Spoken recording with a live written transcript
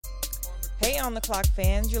Hey On The Clock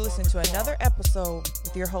fans, you're listening to another episode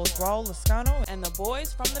with your host Raul Lascano and the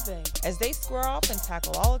boys from the Bay as they square off and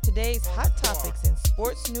tackle all of today's hot topics in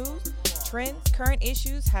sports news, trends, current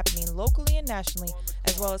issues happening locally and nationally,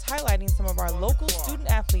 as well as highlighting some of our local student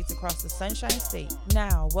athletes across the Sunshine State.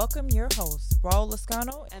 Now, welcome your hosts, Raul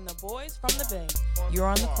Lascano and the boys from the Bay. You're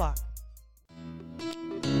on the clock.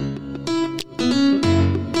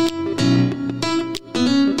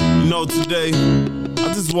 You know, today,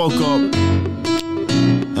 I just woke up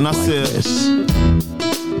and I said,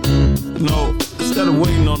 you know, instead of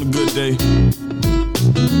waiting on a good day,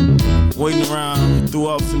 waiting around through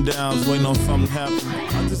ups and downs, waiting on something to happen,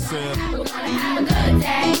 I just said, we're gonna have a good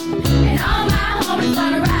day, and all my homies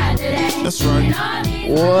gonna ride today. That's right.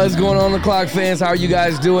 What's going on, The Clock fans? How are you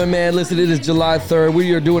guys doing, man? Listen, it is July 3rd.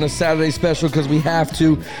 We are doing a Saturday special because we have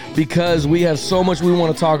to, because we have so much we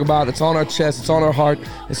want to talk about. It's on our chest, it's on our heart,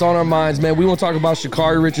 it's on our minds, man. We want to talk about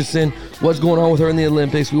Sha'Carri Richardson, what's going on with her in the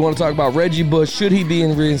Olympics. We want to talk about Reggie Bush. Should he be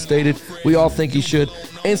reinstated? We all think he should.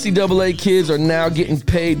 NCAA kids are now getting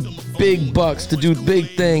paid big bucks to do big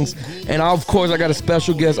things. And of course, I got a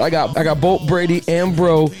special guest. I got both Brady and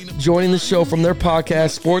Bro joining the show from their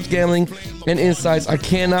podcast, Sports Gambling and Insights. I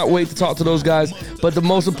cannot wait to talk to those guys. But the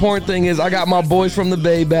most important thing is I got my boys from the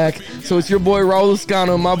Bay back. So it's your boy Raul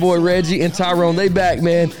Lascano, my boy Reggie, and Tyrone. They back,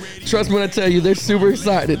 man. Trust me when I tell you, they're super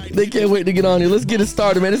excited. They can't wait to get on here. Let's get it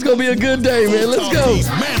started, man. It's going to be a good day, man. Let's go.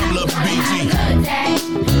 Man, I love BG. Good day,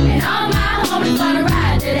 and all my homies gonna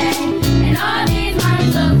ride today, and all these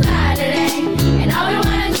homies look fly today, and all we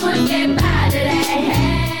wanna do is get by today.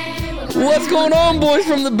 Hey, What's going on, boys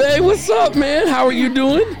from the Bay? What's up, man? How are you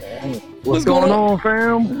doing? What's going on,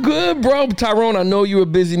 fam? Good, bro. Tyrone, I know you're a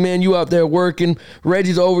busy man. You out there working.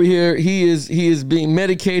 Reggie's over here. He is being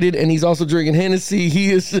medicated, and he's also drinking Hennessy.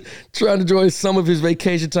 He is trying to enjoy some of his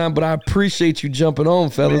vacation time, but I appreciate you jumping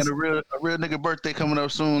on, fellas. Man, a real nigga birthday coming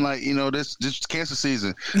up soon. Like, you know, this cancer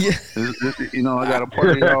season. Yeah. You know, I got a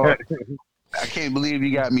party all. I can't believe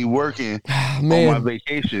you got me working on my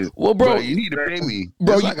vacation. Well, bro, you need to pay me.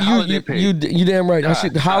 Bro, like you damn right. I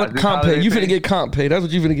should comp pay. You finna pay. get comp pay. That's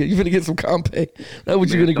what you finna get. You finna get some comp pay. That's what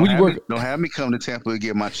you finna get. When you work, don't have me come to Tampa and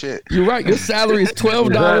get my check. You're right. Your salary is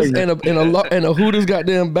 $12 and a Hooters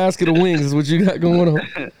goddamn basket of wings is what you got going on.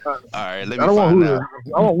 All right, let me I don't want find Hooters. out.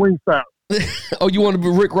 I want Wingstop. Oh, you want to be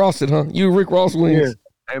Rick Ross it, huh? You Rick Ross wings. Yeah.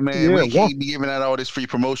 Hey man, we can't be giving out all this free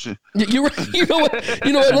promotion. You're right. You know what?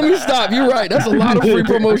 Let me stop. You're right. That's a lot of free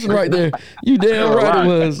promotion right there. You damn right it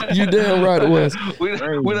was. You damn right it was. We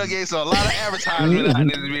done gave a lot of advertisement out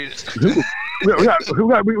this bitch. we got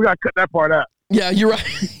to cut that part out. Yeah, you're right.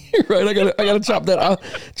 You're right. I gotta chop that. I'll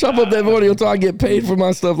chop up that audio until I get paid for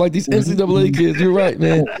my stuff like these NCAA kids. You're right,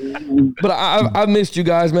 man. But I missed you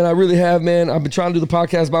guys, man. I really have, man. I've been trying to do the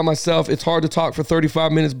podcast by myself. It's hard to talk for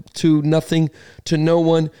 35 minutes to nothing, to no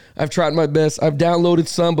one. I've tried my best. I've downloaded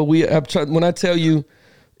some, but I've tried. When I tell you,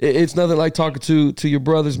 it's nothing like talking to your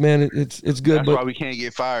brothers, man. It's good. That's why we can't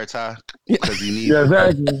get fired, Ty. Because you need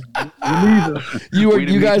exactly.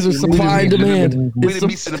 You guys are supply and demand. We the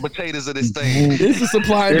meat and the potatoes of this thing. It's a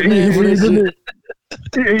supply and demand for this shit.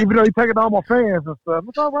 Even though you're taking all my fans and stuff,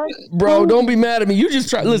 it's all right. Bro, don't be mad at me. You just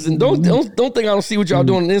try. Listen, don't think I don't see what y'all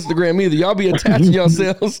doing on Instagram either. Y'all be attaching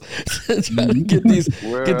yourselves trying to get these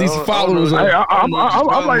followers. I'm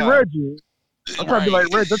like Reggie. I'm trying to be like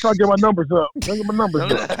Reggie. I'm trying to get my numbers up. Get my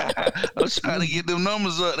numbers up. I'm trying to get them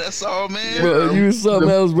numbers up. That's all, man. Bro, you was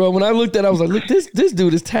something else, bro. When I looked at it, I was like, look, this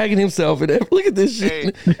dude is tagging himself. And look at this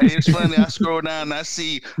shit. Hey, it's funny. I scroll down and I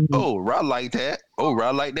see, I like that.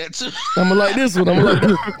 I like that too. I'm going to like this one. I'm going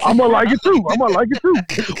to like it too.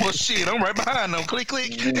 Well, shit, I'm right behind them. Click.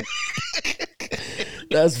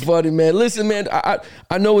 That's funny, man. Listen, man, I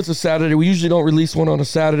know it's a Saturday. We usually don't release one on a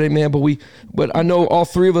Saturday, man, but I know all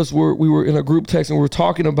three of us we were in a group text and we were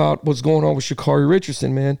talking about what's going on with Sha'Carri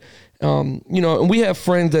Richardson, man. And we have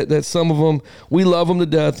friends that some of them, we love them to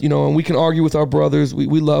death, and we can argue with our brothers.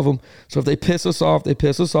 We love them. So if they piss us off, they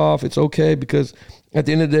piss us off. It's okay because at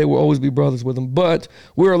the end of the day, we'll always be brothers with them. But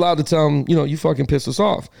we're allowed to tell them, you fucking piss us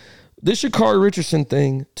off. This Sha'Carri Richardson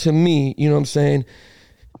thing, to me, you know what I'm saying,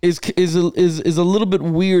 is a little bit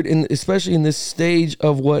weird, especially in this stage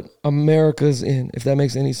of what America's in, if that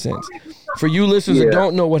makes any sense. For you listeners that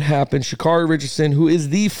don't know what happened, Sha'Carri Richardson, who is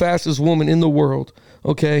the fastest woman in the world,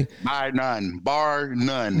 okay? Bar none. By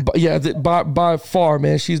far,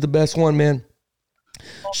 man. She's the best one, man.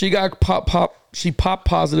 She got popped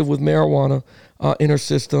positive with marijuana in her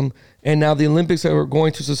system, and now the Olympics are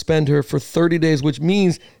going to suspend her for 30 days, which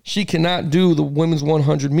means she cannot do the women's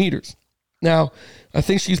 100 meters. Now, I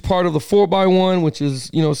think she's part of the 4x1, which is,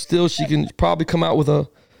 still she can probably come out with a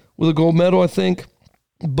gold medal, I think.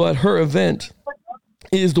 but her event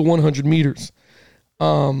is the 100 meters.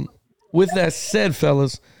 With that said,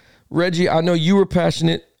 fellas, Reggie, I know you were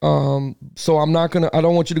passionate, so I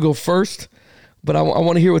don't want you to go first, but I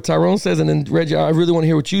want to hear what Tyrone says, and then Reggie, I really want to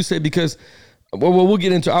hear what you say because, we'll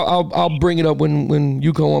get into. I'll bring it up when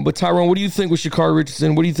you go on. But Tyrone, what do you think with Sha'Carri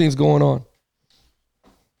Richardson? What do you think is going on?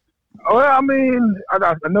 Well, I mean,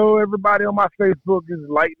 I know everybody on my Facebook is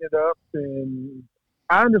lighting it up, and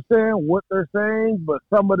I understand what they're saying, but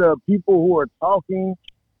some of the people who are talking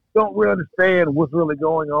don't really understand what's really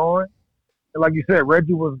going on. And like you said,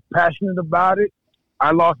 Reggie was passionate about it.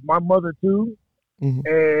 I lost my mother too,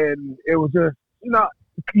 and it was just,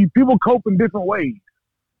 people cope in different ways.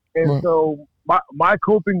 And so my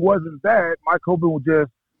coping wasn't that. My coping was just,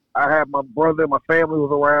 I had my brother, my family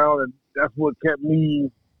was around, and that's what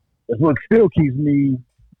still keeps me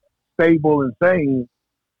stable and sane.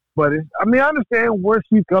 But I understand where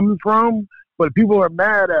she's coming from, but people are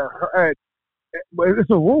mad at her. But it's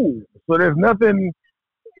a rule. So there's nothing,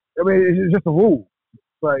 it's just a rule.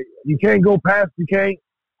 Like, you can't go past, I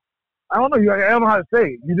don't know how to say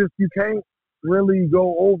it. You can't really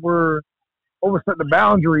go overstep the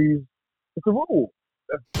boundaries. It's a rule.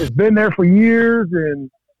 It's been there for years, and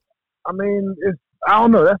I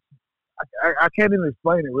don't know. I can't even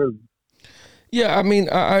explain it really. Yeah,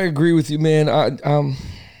 I agree with you, man.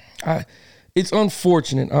 It's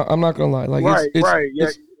unfortunate. I'm not gonna lie. Like,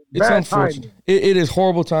 it's unfortunate. It is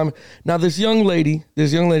horrible timing. Now, this young lady,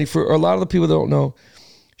 for a lot of the people that don't know,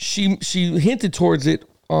 she hinted towards it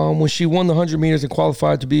when she won the 100 meters and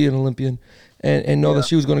qualified to be an Olympian. And know that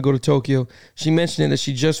she was going to go to Tokyo. She mentioned that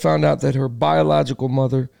she just found out that her biological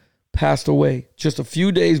mother passed away just a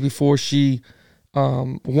few days before she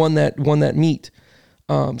won that meet.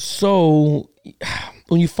 So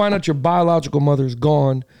when you find out your biological mother is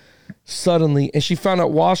gone suddenly, and she found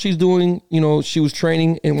out while she's doing, she was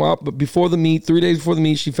training, and but before the meet, 3 days before the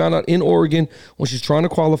meet, she found out in Oregon when she's trying to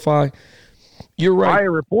qualify. You're right. By a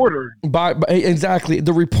reporter. Exactly.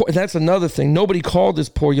 The report. That's another thing. Nobody called this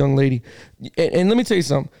poor young lady. And let me tell you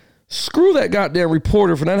something. Screw that goddamn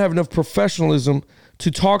reporter for not having enough professionalism to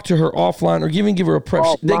talk to her offline or even give her a prep.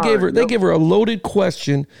 They gave her a loaded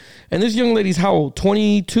question. And this young lady's how old?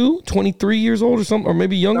 22, 23 years old or something, or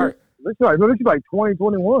maybe younger. She's like 20,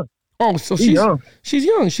 21. Oh, so she's young. She's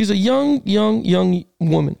young. She's a young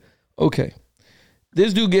woman. Okay.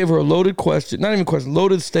 This dude gave her a loaded question, not even question,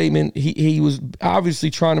 loaded statement. He was obviously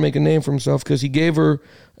trying to make a name for himself because he gave her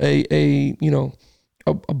a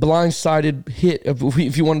blindsided hit.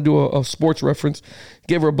 If you want to do a sports reference,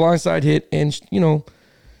 gave her a blindside hit, and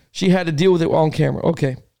she had to deal with it on camera.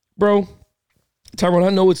 Okay, bro, Tyrone,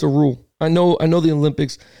 I know it's a rule. I know the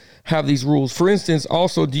Olympics have these rules. For instance,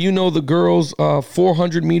 also, do you know the girls'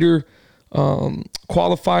 400 meter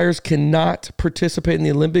qualifiers cannot participate in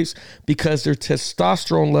the Olympics because their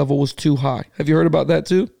testosterone level was too high? Have you heard about that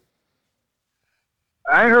too?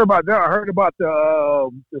 I ain't heard about that. I heard about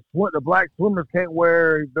the black swimmers can't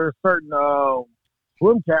wear their certain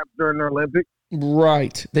swim caps during the Olympics.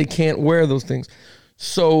 Right. They can't wear those things.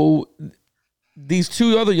 So these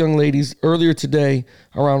two other young ladies earlier today,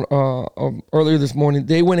 earlier this morning,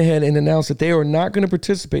 they went ahead and announced that they are not going to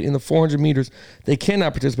participate in the 400 meters. They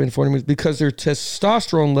cannot participate in 400 meters because their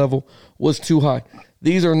testosterone level was too high.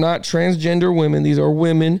 These are not transgender women. These are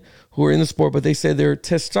women who are in the sport, but they said their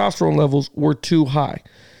testosterone levels were too high.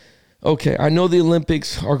 Okay, I know the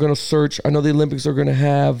Olympics are going to search. I know the Olympics are going to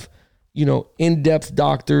have, in-depth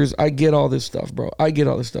doctors. I get all this stuff, bro. I get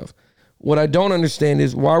all this stuff. What I don't understand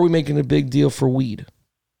is why are we making a big deal for weed?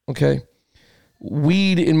 Okay?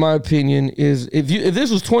 Weed, in my opinion, is if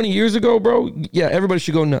this was 20 years ago, bro, yeah, everybody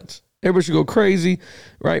should go nuts. Everybody should go crazy,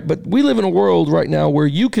 right? But we live in a world right now where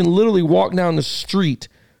you can literally walk down the street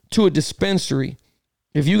to a dispensary.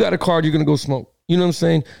 If you got a card, you're going to go smoke. You know what I'm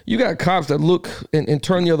saying? You got cops that look and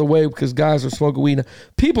turn the other way because guys are smoking weed. Now,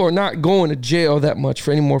 people are not going to jail that much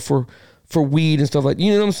anymore for weed and stuff like that.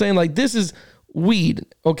 You know what I'm saying? Like, this is weed,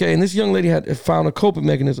 okay? And this young lady had found a coping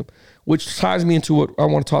mechanism, which ties me into what I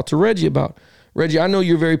want to talk to Reggie about. Reggie, I know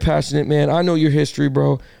you're very passionate, man. I know your history,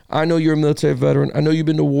 bro. I know you're a military veteran. I know you've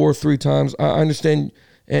been to war 3 times. I understand,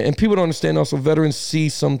 and people don't understand also veterans see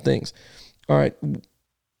some things. All right.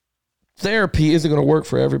 Therapy isn't going to work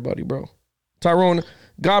for everybody, bro. Tyrone,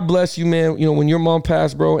 God bless you, man. When your mom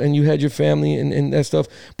passed, bro, and you had your family and that stuff,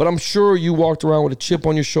 but I'm sure you walked around with a chip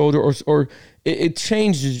on your shoulder or it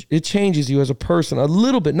changes you as a person a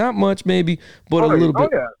little bit, not much maybe, but a little bit.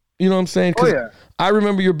 Yeah. You know what I'm saying? Oh, yeah. I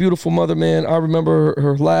remember your beautiful mother, man. I remember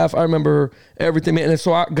her laugh. I remember everything, man. And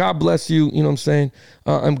so God bless you, you know what I'm saying?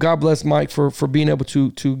 And God bless Mike for being able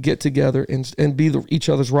to get together and be each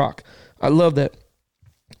other's rock. I love that.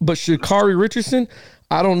 But Sha'Carri Richardson,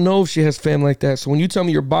 I don't know if she has family like that. So when you tell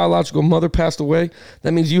me your biological mother passed away,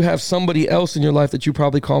 that means you have somebody else in your life that you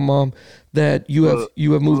probably call mom that you have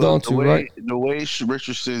moved on to, right? The way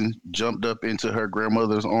Richardson jumped up into her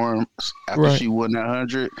grandmother's arms after she won that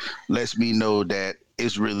 100 lets me know that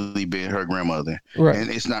it's really been her grandmother, and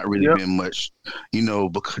it's not really been much,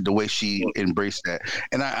 because the way she embraced that.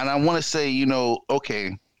 And I want to say,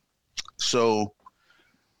 okay, so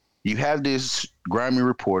you have this grimy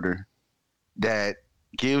reporter that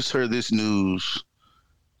gives her this news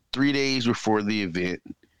 3 days before the event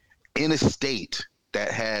in a state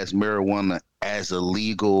that has marijuana as a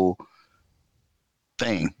legal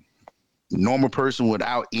thing. Normal person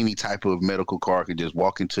without any type of medical card could just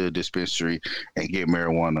walk into a dispensary and get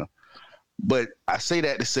marijuana. But I say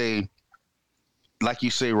that to say, like you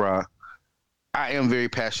say, Ra, I am very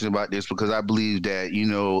passionate about this because I believe that,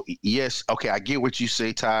 yes, okay, I get what you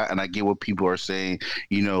say, Ty, and I get what people are saying,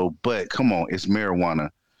 but come on, it's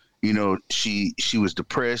marijuana. She was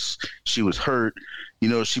depressed, she was hurt,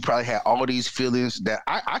 she probably had all these feelings that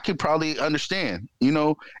I could probably understand,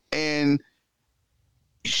 and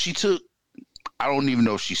she took, I don't even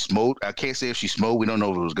know if she smoked. I can't say if she smoked. We don't know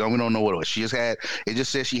if it was gum. We don't know what it was. She just had, it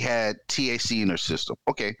just says she had THC in her system.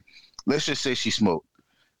 Okay, let's just say she smoked.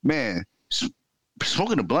 Man,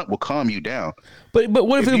 smoking a blunt will calm you down. But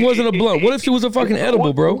what if it wasn't a blunt? What if it was a fucking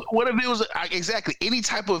edible, bro? What if it was exactly any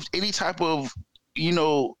type of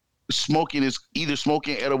smoking is either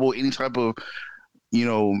smoking edible, any type of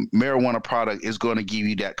marijuana product is going to give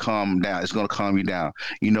you that calm down. It's going to calm you down.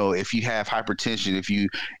 If you have hypertension,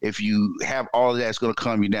 if you have all of that, it's going to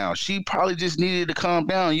calm you down. She probably just needed to calm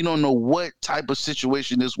down. You don't know what type of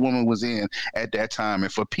situation this woman was in at that time.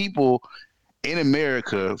 And for people in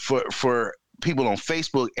America, for people on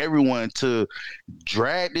Facebook, everyone to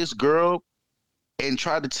drag this girl and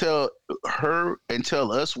try to tell her and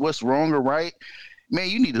tell us what's wrong or right, man,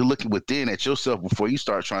 you need to look within at yourself before you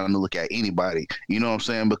start trying to look at anybody. You know what I'm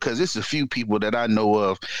saying? Because it's a few people that I know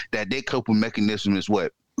of that their coping mechanism is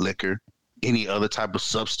what? Liquor, any other type of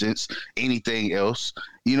substance, anything else.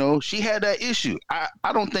 She had that issue.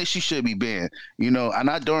 I don't think she should be banned, and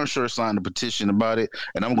I darn sure signed a petition about it,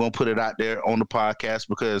 and I'm going to put it out there on the podcast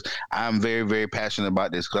because I'm very, very passionate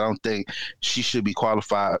about this because I don't think she should be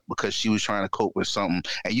qualified because she was trying to cope with something.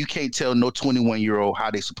 And you can't tell no 21-year-old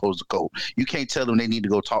how they supposed to cope. You can't tell them they need to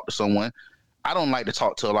go talk to someone. I don't like to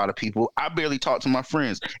talk to a lot of people. I barely talk to my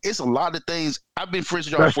friends. It's a lot of things. I've been friends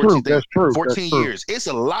with y'all 14 years. It's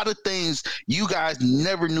a lot of things you guys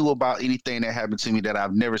never knew about anything that happened to me that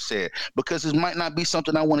I've never said because it might not be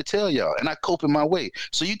something I want to tell y'all, and I cope in my way.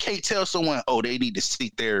 So you can't tell someone, oh, they need to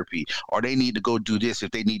seek therapy or they need to go do this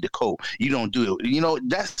if they need to cope. You don't do it.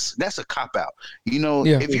 That's a cop-out.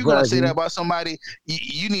 If you're going to say that about somebody,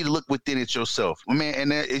 you need to look within it yourself. Man,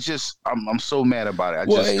 and it's just, I'm so mad about it.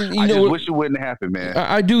 I just wish it wouldn't happen, man.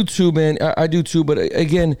 I do too, man. I do too. But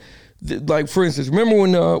again, like for instance,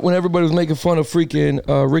 remember when everybody was making fun of freaking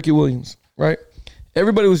Ricky Williams, right?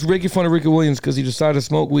 Everybody was making fun of Ricky Williams because he decided to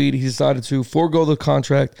smoke weed. He decided to forego the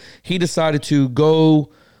contract. He decided to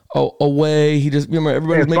go away. He just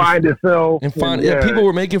everybody was making find himself and find. Yeah, people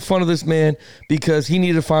were making fun of this man because he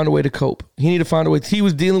needed to find a way to cope. He needed to find a way. He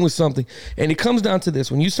was dealing with something, and it comes down to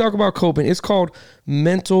this: when you talk about coping, it's called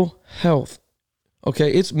mental health.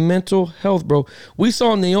 Okay, it's mental health, bro. We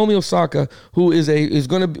saw Naomi Osaka, who is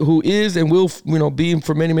and will be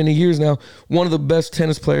for many, many years now, one of the best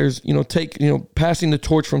tennis players, passing the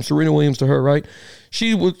torch from Serena Williams to her, right?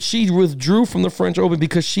 She withdrew from the French Open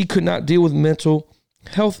because she could not deal with mental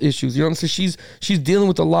health issues. You know what I'm saying? She's dealing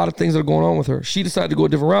with a lot of things that are going on with her. She decided to go a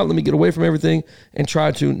different route. Let me get away from everything and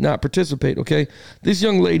try to not participate, okay? This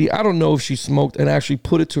young lady, I don't know if she smoked and actually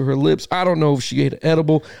put it to her lips. I don't know if she ate an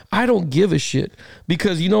edible. I don't give a shit.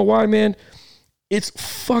 Because you know why, man? It's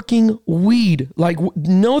fucking weed. Like,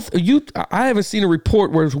 I haven't seen a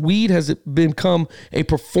report where weed has become a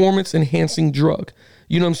performance-enhancing drug.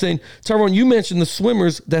 You know what I'm saying? Tyrone, you mentioned the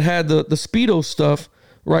swimmers that had the Speedo stuff,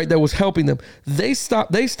 right, that was helping them. They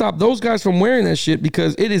stopped those guys from wearing that shit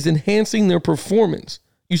because it is enhancing their performance.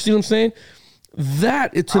 You see what I'm saying?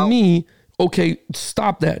 That, to me, okay,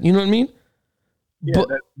 stop that. You know what I mean? Yeah,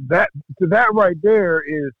 but, that right there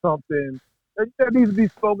is something that needs to be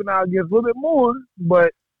spoken out against a little bit more.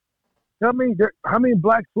 But tell me, how many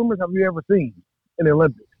black swimmers have you ever seen in the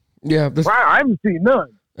Olympics? Yeah, I haven't seen none.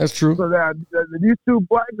 That's true. So that these two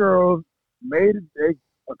black girls they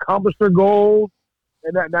accomplished their goals.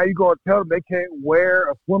 And now you're going to tell them they can't wear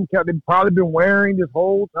a swim cap they've probably been wearing this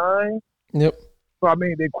whole time. Yep. So, I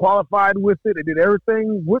mean, they qualified with it. They did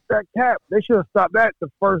everything with that cap. They should have stopped that the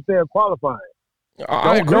first day of qualifying.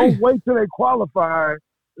 I agree. Don't wait till they qualify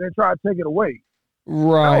and then try to take it away.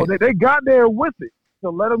 Right. No, they got there with it, so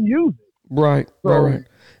let them use it. Right.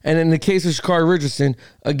 And in the case of Sha'Carri Richardson,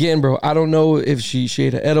 again, bro, I don't know if she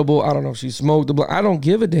ate an edible. I don't know if she smoked the blunt. I don't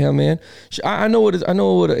give a damn, man. I know what I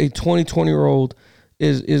know what a 20-year-old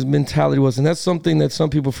is mentality was, and that's something that some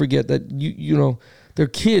people forget, that you know, they're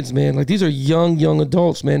kids, man. Like, these are young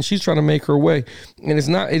adults, man. She's trying to make her way, and it's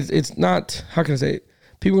not. How can I say it?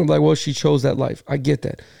 People are like, well, she chose that life. I get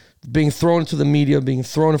that. Being thrown into the media, being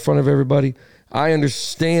thrown in front of everybody. I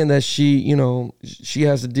understand that she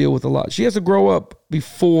has to deal with a lot. She has to grow up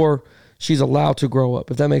before she's allowed to grow up,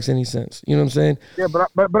 if that makes any sense. You know what I'm saying? Yeah,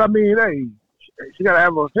 but I mean, hey, she got to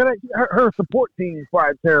have her support team is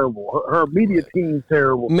probably terrible. Her media team's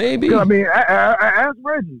terrible. Maybe. I mean, I asked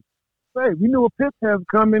Reggie. Hey, we knew a pit test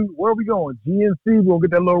coming. Where are we going? GNC. We're going to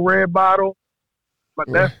get that little red bottle. But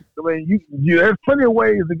that's, I mean, there's plenty of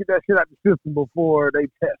ways to get that shit out the system before they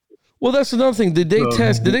test it. Well, that's another thing. Did they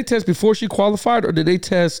test? Did they test before she qualified, or did they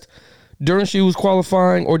test during she was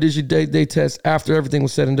qualifying, or did they test after everything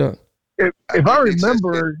was said and done? If I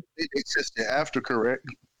remember, they tested after, correct?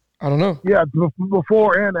 I don't know. Yeah,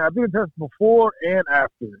 before and after. I think it tested before and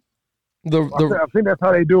after. I think that's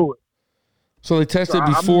how they do it. So they tested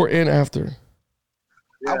before and after.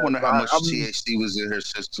 Yeah, I wonder how much THC was in her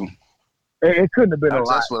system. It couldn't have been a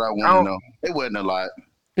lot. That's what I want to know. It wasn't a lot.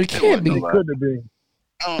 It can't be. It couldn't have been.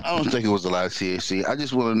 I don't think it was a lot of THC. I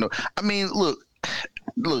just want to know. I mean, look,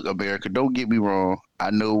 America, don't get me wrong.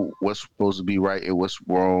 I know what's supposed to be right and what's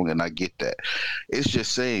wrong, and I get that. It's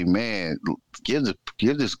just saying, man, give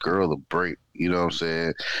this girl a break. You know what I'm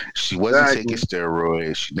saying? She wasn't taking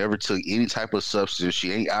steroids. She never took any type of substance.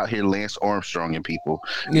 She ain't out here Lance Armstronging people.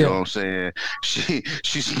 You know what I'm saying? She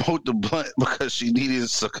smoked the blunt because she needed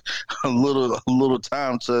a little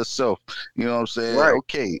time to herself. You know what I'm saying? Right.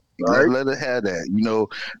 Okay. Right. Let her have that. You know,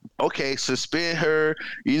 okay, suspend her.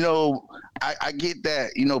 You know, I get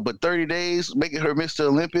that. You know, but 30 days making her miss the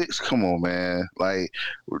Olympics? Come on, man. Like,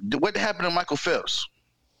 what happened to Michael Phelps?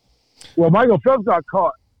 Well, Michael Phelps got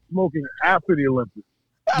caught smoking after the Olympics.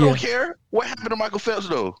 I don't care. What happened to Michael Phelps,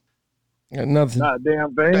 though? Nothing. Not a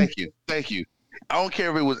damn thing. Thank you. I don't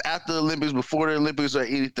care if it was after the Olympics, before the Olympics, or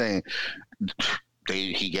anything.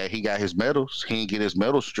 He got his medals. He didn't get his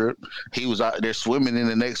medal stripped. He was out there swimming in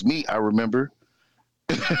the next meet, I remember.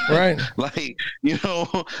 Right. Like, you know,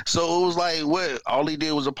 so it was like, what? All he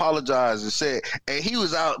did was apologize and said, and he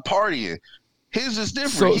was out partying. His is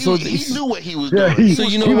different. He knew what he was doing.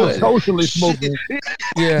 He was socially smoking.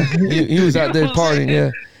 Yeah, he was out there partying.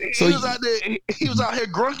 Yeah, so he was out there. He was out here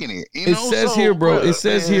grunking it. It says here, bro. It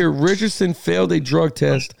says here, Richardson failed a drug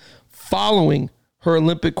test following her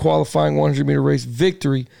Olympic qualifying 100-meter race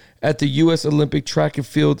victory at the U.S. Olympic Track and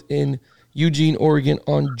Field in Eugene, Oregon,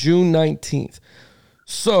 on June 19th.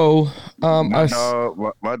 So, my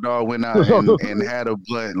dog went out and had a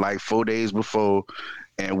blunt like 4 days before,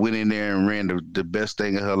 and went in there and ran the best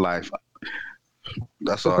thing in her life.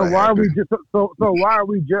 That's all. So why are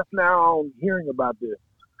we just now hearing about this?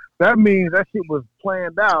 That means that shit was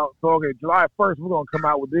planned out. So okay, July 1st we're gonna come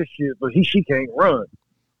out with this shit, but she can't run.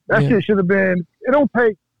 That shit should have been. It don't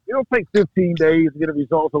take 15 days to get a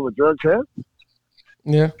result of a drug test.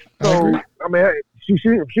 Yeah. So I mean,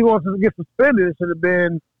 if she wants to get suspended, it should have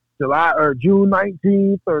been July or June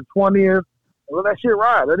 19th or 20th. Let that shit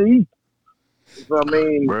ride. Let it eat. So, I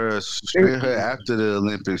mean, bruh, suspend her after the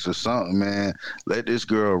Olympics or something, man. Let this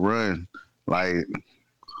girl run. Like,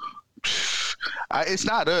 it's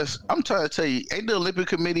not us. I'm trying to tell you, ain't the Olympic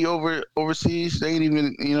Committee overseas? They ain't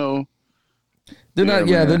even, you know. They're not.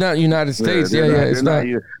 Yeah, they're not United States. Yeah, it's not.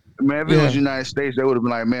 Man, if it was United States, they would have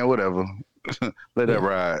been like, man, whatever. Let that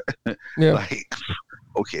ride. Yeah. Like,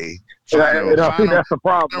 okay. I think that's the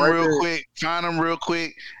problem. Find them real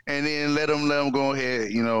quick, and then let them go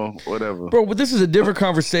ahead. You know, whatever. Bro, but this is a different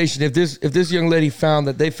conversation. If this young lady found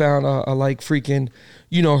that they found a like freaking,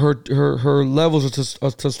 you know, her levels of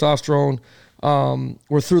testosterone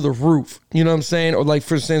were through the roof. You know what I'm saying? Or like,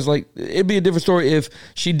 for instance, like it'd be a different story if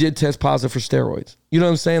she did test positive for steroids. You know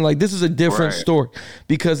what I'm saying? Like, this is a different story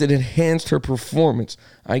because it enhanced her performance.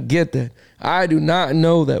 I get that. I do not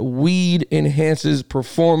know that weed enhances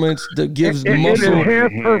performance, that gives muscle. It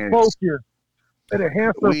enhanced her focus. It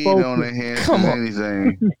enhanced her we focus. Don't enhance Come on.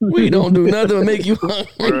 anything. We don't do nothing but make you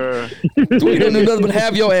hungry. We don't do nothing but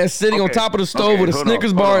have your ass sitting on top of the stove with a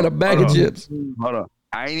Snickers bar and a bag of chips. Hold on.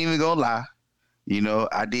 I ain't even gonna lie. You know,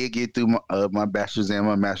 I did get through my bachelor's and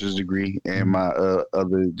my master's degree and my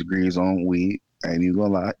other degrees on weed. I ain't even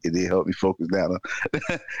gonna lie, it did help me focus down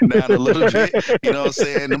a little bit. You know what I'm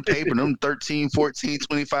saying? Them 13, 14,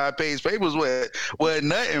 25 page papers wasn't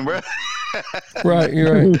nothing, bro. Right,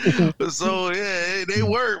 you're right. So yeah, they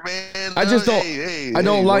work, man. I just don't. I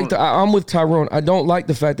don't like the. I'm with Tyrone. I don't like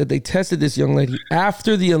the fact that they tested this young lady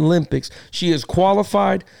after the Olympics. She is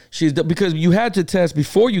qualified. Because you had to test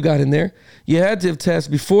before you got in there. You had to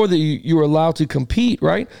test before you were allowed to compete,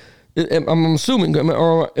 right? I'm assuming,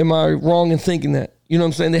 or am I wrong in thinking that? You know what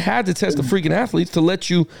I'm saying? They had to test the freaking athletes to let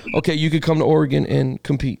you. Okay, you could come to Oregon and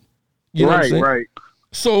compete. You know what I'm saying? Right.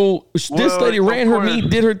 So this lady ran her meet,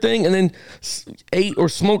 did her thing, and then ate or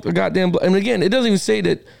smoked a goddamn. And again, it doesn't even say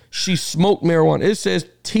that she smoked marijuana. It says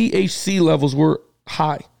THC levels were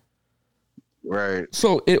high. Right.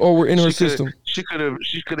 So or were in her system. She could have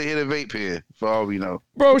hit a vape pen for all we know.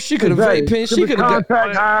 Bro, she could have vape pen. She could have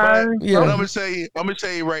contact high. Yeah. But I'm gonna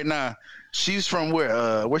tell you right now. She's from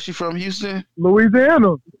where? Where's she from? Houston?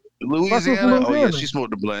 Louisiana. Oh yeah, she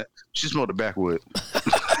smoked the blunt. She smoked the backwood.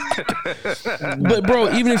 But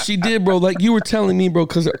bro, even if she did, bro, like you were telling me, bro,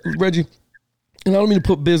 because Reggie, and I don't mean to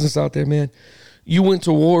put business out there, man. You went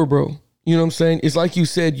to war, bro. You know what I'm saying? It's like you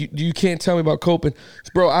said, you can't tell me about coping,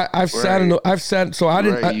 bro. I've sat. So I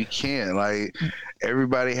didn't. Right, you can't. Like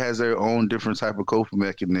everybody has their own different type of coping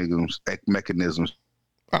mechanisms.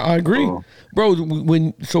 I agree,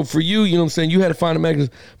 bro. So for you, you know what I'm saying, you had to find a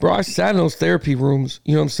mechanism, bro. I sat in those therapy rooms.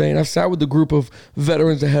 You know what I'm saying? I sat with the group of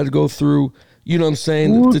veterans that had to go through. You know what I'm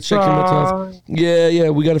saying? To check your mental health.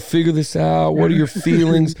 Yeah. We got to figure this out. What are your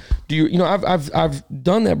feelings? I've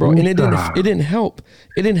done that, bro, and it didn't help.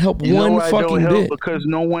 It didn't help one fucking bit because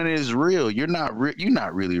no one is real. You're not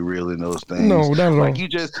really real in those things. No, not at all. Like you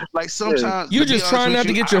just like sometimes you're just trying not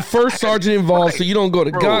to get your first sergeant involved, so you don't go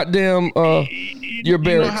to goddamn your barracks.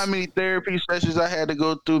 You know how many therapy sessions I had to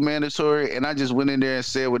go through mandatory, and I just went in there and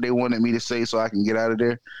said what they wanted me to say so I can get out of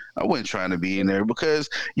there. I wasn't trying to be in there because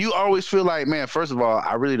you always feel like, man, first of all,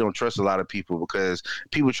 I really don't trust a lot of people because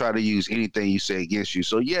people try to use anything you say against you.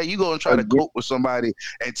 So yeah, you go and try to cope with somebody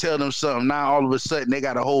and tell them something. Now all of a sudden they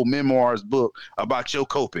got a whole memoirs book about your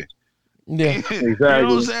coping. Yeah, exactly. You know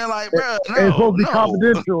what I'm saying? Like, bro, it's supposed to be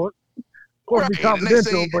confidential. Right. They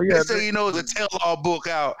say, it's a tell-all book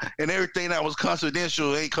out, and everything that was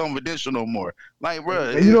confidential ain't confidential no more. Like,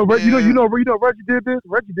 bro, Reggie did this.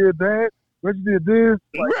 Reggie did that. Reggie did this.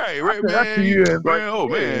 Like, right, man.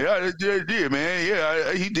 I did, man.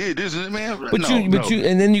 Yeah, he did this, man. But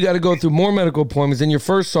and then you got to go through more medical appointments. Then your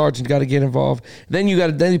first sergeant got to get involved. Then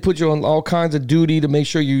they put you on all kinds of duty to make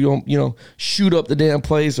sure you don't, shoot up the damn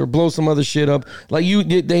place or blow some other shit up. Like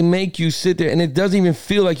they make you sit there, and it doesn't even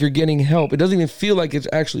feel like you're getting help. It doesn't even feel like it's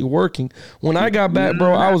actually working. When I got back,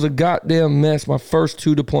 bro, I was a goddamn mess. My first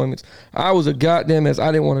 2 deployments, I was a goddamn mess.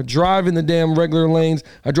 I didn't want to drive in the damn regular lanes.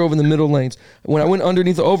 I drove in the middle lanes. When I went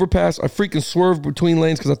underneath the overpass, I freaking swerved between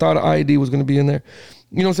lanes because I thought an IED was going to be in there.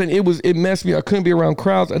 You know what I'm saying? It messed me. I couldn't be around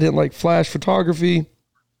crowds. I didn't like flash photography.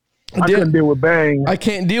 I couldn't deal with bang. I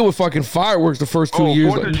can't deal with fucking fireworks the first 2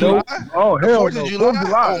 years. Like, nope. Oh, hell no.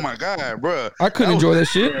 July? Oh, my God, bro. I couldn't enjoy that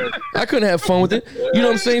shit. I couldn't have fun with it. You know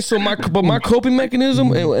what I'm saying? So my coping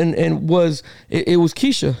mechanism and was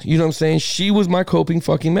Keisha. You know what I'm saying? She was my coping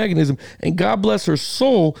fucking mechanism. And God bless her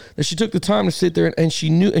soul that she took the time to sit there and she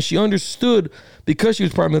knew and she understood because she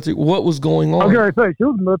was part of military what was going on. I was going to say, she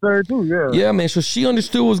was military too, yeah. Yeah, man. So she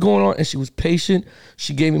understood what was going on and she was patient.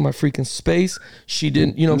 She gave me my freaking space. She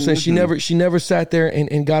didn't, you know what I'm saying? She never sat there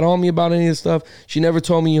and got on me about any of this stuff. She never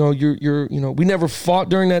told me, we never fought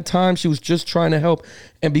during that time. She was just trying to help.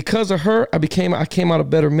 And because of her, I came out a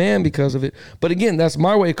better man because of it. But again, that's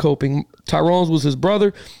my way of coping. Tyrone's was his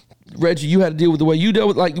brother. Reggie, you had to deal with the way you dealt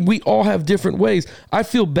with. Like, we all have different ways. I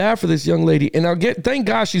feel bad for this young lady, and thank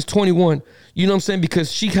God she's 21. You know what I'm saying?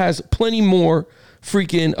 Because she has plenty more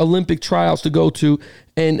freaking Olympic trials to go to,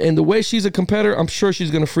 and the way she's a competitor, I'm sure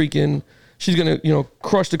she's gonna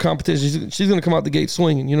crush the competition. She's gonna come out the gate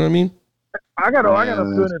swinging. You know what I mean? I got a feeling I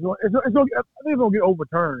think it's gonna get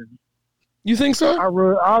overturned. You think so? I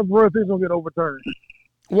really think it's gonna get overturned.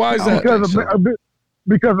 Why is that?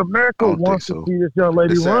 Because America wants to see this young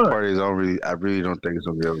lady run. run. The sad part is I really don't think it's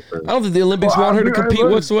going to be able to. I don't think the Olympics want her to compete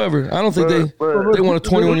whatsoever. I don't think they want a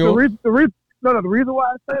 21-year-old. The reason why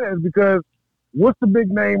I say that is because what's the big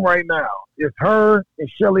name right now? It's her and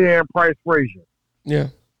Shelly Ann Price Frazier. Yeah.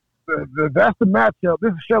 That's the matchup.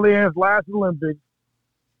 This is Shelly Ann's last Olympics.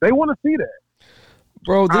 They want to see that.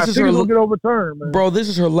 Bro, this is her. Get overturned, man. Bro, this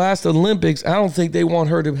is her last Olympics. I don't think they want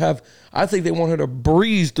her to have. I think they want her to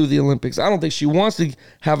breeze through the Olympics. I don't think she wants to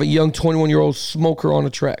have a young 21-year-old smoke her on the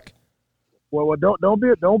track. Well, don't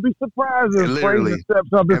be surprised if Frazier steps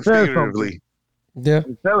up and says something. Yeah,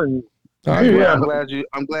 I'm telling you. All right. Yeah.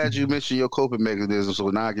 I'm glad you mentioned your coping mechanism, so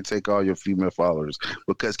now I can take all your female followers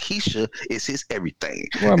because Keisha is his everything.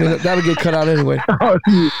 Well, I mean, that'll get cut out anyway. Oh,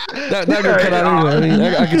 shit. That'll get cut out anyway. I mean,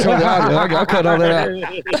 I can turn the audio. I'll cut all that out.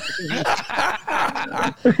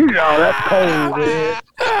 Yo, that's cold, man.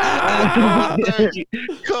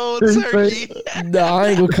 Cold turkey. No, I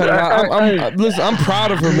ain't gonna cut it out. Listen, I'm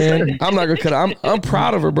proud of her, man. I'm not gonna cut it out. I'm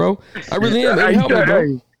proud of her, bro. I really am. Hey, help me,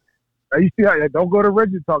 bro. You see how don't go to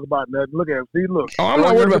Reggie to talk about nothing. Look at him. See, look. Oh, I'm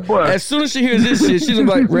not worried about it. As soon as she hears this shit, she's gonna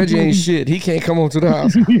be like, Reggie ain't shit. He can't come over to the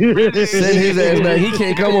house. Send his ass back. He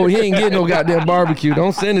can't come over. He ain't getting no goddamn barbecue.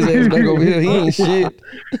 Don't send his ass back over here. He ain't shit.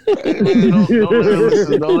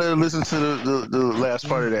 Don't let her listen to the last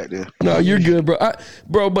part of that then. No, you're good,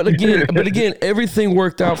 bro. But again, everything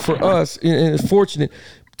worked out for us, and it's fortunate.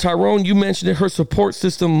 Tyrone, you mentioned it. Her support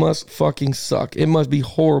system must fucking suck. It must be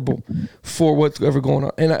horrible for what's ever going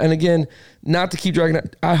on. And again, not to keep dragging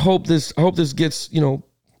it. I hope this gets,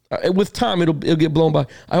 with time it'll get blown by.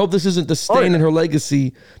 I hope this isn't the stain in her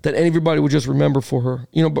legacy that everybody would just remember for her.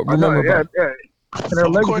 But remember. Yeah. And her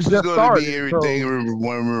Of course, it's going to be everything so.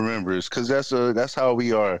 one remembers because that's how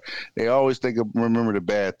we are. They always remember the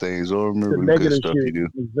bad things or remember the good stuff you do.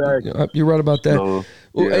 Exactly. You're right about that. So,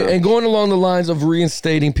 yeah. And going along the lines of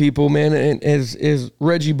reinstating people, man, and is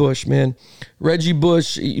Reggie Bush, man. Reggie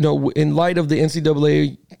Bush, in light of the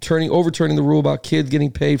NCAA overturning the rule about kids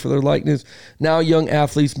getting paid for their likeness, now young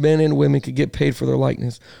athletes, men and women, could get paid for their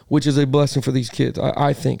likeness, which is a blessing for these kids,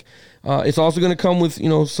 I think. It's also going to come with,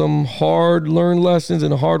 some hard-learned lessons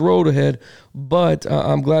and a hard road ahead, but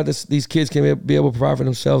I'm glad that these kids can be able to provide for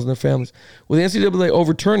themselves and their families. With the NCAA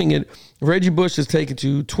overturning it, Reggie Bush has taken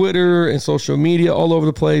to Twitter and social media all over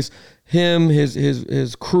the place. Him,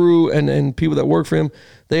 his crew, and people that work for him,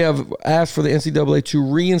 they have asked for the NCAA to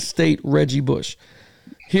reinstate Reggie Bush.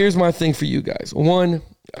 Here's my thing for you guys. One,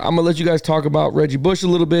 I'm going to let you guys talk about Reggie Bush a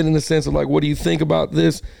little bit in the sense of, what do you think about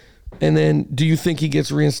this? And then, do you think he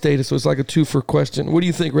gets reinstated? So it's like a two-for question. What do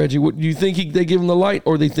you think, Reggie? Do you think they give him the light,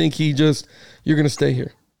 or they think you're going to stay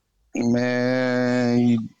here?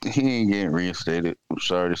 Man, he ain't getting reinstated. I'm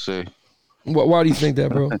sorry to say. Why do you think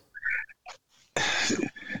that, bro?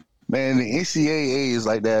 Man, the NCAA is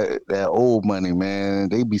like that old money, man.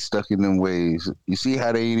 They be stuck in them ways. You see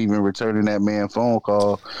how they ain't even returning that man phone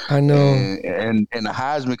call. I know. And the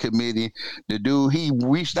Heisman committee, the dude he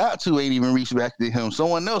reached out to ain't even reached back to him.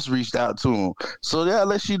 Someone else reached out to him. So that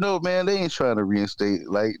lets you know, man, they ain't trying to reinstate.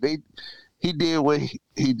 He did what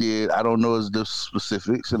he did. I don't know the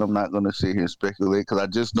specifics, and I'm not going to sit here and speculate because I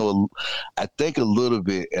just know, I think a little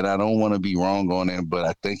bit, and I don't want to be wrong on it, but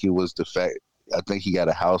I think it was the fact. I think he got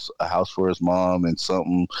a house for his mom and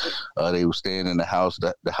something. They were staying in the house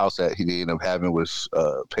that he ended up having was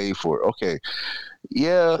paid for. Okay.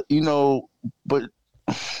 Yeah, but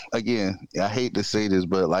again, I hate to say this,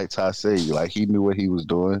 but like Ty said, he knew what he was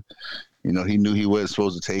doing. He knew he wasn't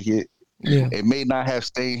supposed to take it. Yeah. It may not have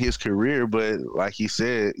stayed his career, but like he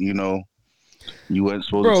said, you weren't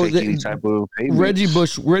supposed to take any type of payment. Reggie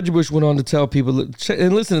Bush went on to tell people,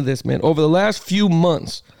 and listen to this, man, over the last few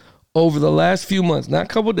months, not a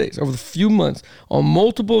couple of days, over the few months, on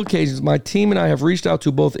multiple occasions, my team and I have reached out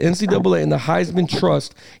to both NCAA and the Heisman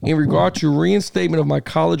Trust in regard to reinstatement of my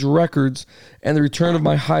college records and the return of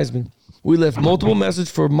my Heisman. We left multiple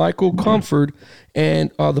messages for Michael Comfort and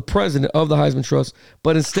the president of the Heisman Trust,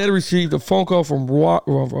 but instead received a phone call from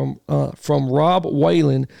Rob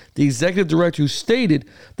Whalen, the executive director, who stated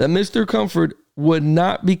that Mr. Comfort would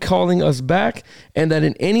not be calling us back and that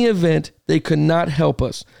in any event, they could not help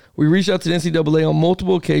us. We reached out to the NCAA on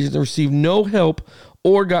multiple occasions and received no help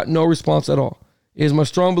or got no response at all. It is my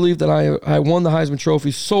strong belief that I won the Heisman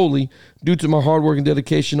Trophy solely due to my hard work and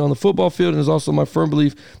dedication on the football field, and it is also my firm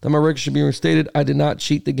belief that my record should be reinstated. I did not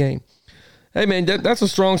cheat the game. Hey, man, that's a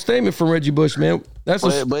strong statement from Reggie Bush, man. But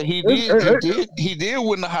he did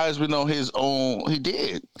win the Heisman on his own. He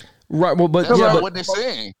did. Right, well, but that's yeah, not but what they're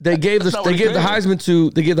saying. They gave the Heisman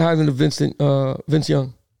to Vince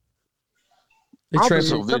Young. They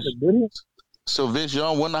transferred. So Vince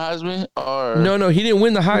Young won the Heisman, or no, he didn't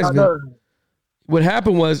win the Heisman. No. What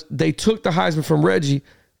happened was they took the Heisman from Reggie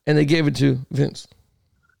and they gave it to Vince.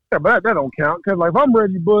 Yeah, but that don't count because, if I'm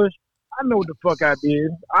Reggie Bush, I know what the fuck I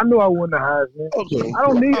did. I know I won the Heisman. Okay. I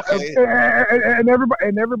don't need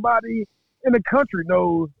and everybody in the country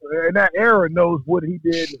knows, in that era knows what he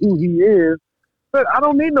did, who he is. But I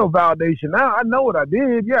don't need no validation now. I know what I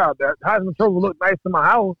did. Yeah, that Heisman Trophy looked nice in my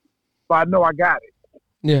house, but I know I got it.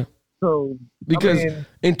 Yeah. So because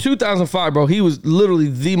in 2005, bro, he was literally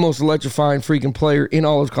the most electrifying freaking player in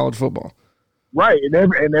all of college football. Right, and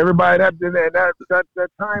everybody that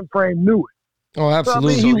time frame knew it. Oh,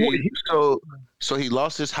 absolutely. So he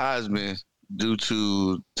lost his Heisman due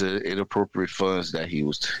to the inappropriate funds that he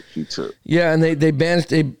took. Yeah, and they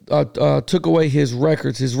took away his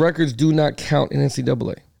records. His records do not count in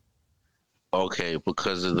NCAA. Okay,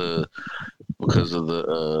 because of the.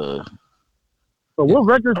 So what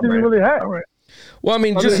records did he really have? All right. Well, I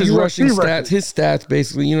mean, just his rushing stats, his stats,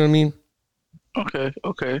 basically. You know what I mean?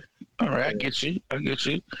 Okay. All right, I get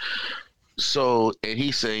you. So, and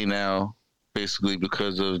he's saying now, basically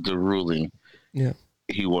because of the ruling,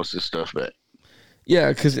 he wants his stuff back. Yeah,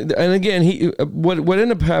 because, and again, what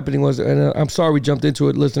ended up happening was, and I'm sorry we jumped into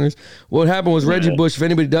it, listeners. What happened was Reggie Bush. If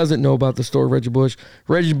anybody doesn't know about the story, Reggie Bush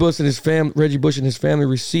and his family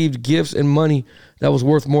received gifts and money that was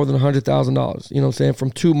worth more than $100,000. You know what I'm saying,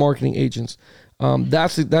 from 2 marketing agents.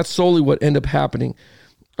 That's solely what ended up happening.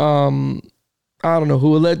 I don't know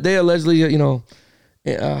who they allegedly, I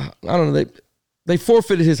don't know, they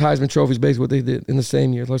forfeited his Heisman trophies, basically what they did in the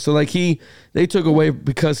same year. So like they took away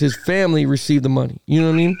because his family received the money. You know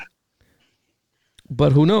what I mean?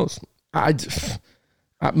 But who knows?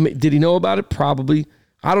 Did he know about it? Probably.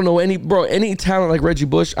 I don't know any talent like Reggie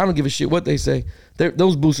Bush. I don't give a shit what they say.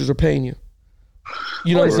 Those boosters are paying you.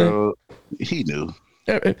 You know what I'm saying? He knew.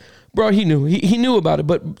 Bro, he knew. He knew about it.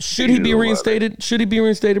 But should he be reinstated? Should he be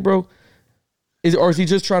reinstated, bro? Or is he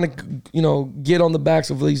just trying to, get on the backs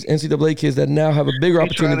of these NCAA kids that now have a bigger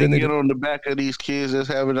opportunity than they do? Get on the back of these kids that's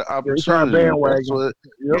having an opportunity.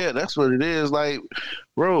 That's what it is. Like,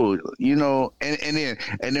 bro, and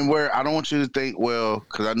then where I don't want you to think, well,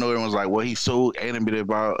 because I know everyone's like, well, he's so animated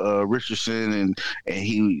about Richardson and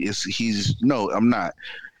he's no, I'm not.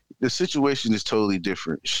 The situation is totally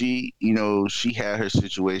different. She had her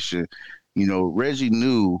situation. Reggie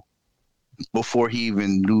knew before he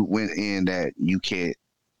even went in that you can't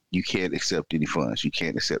accept any funds. You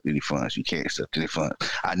can't accept any funds. You can't accept any funds.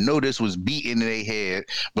 I know this was beaten in their head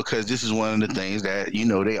because this is one of the things that,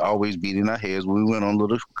 they always beat in our heads when we went on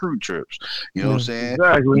little cruise trips. You know what I'm saying?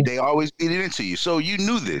 Exactly. They always beat it into you. So you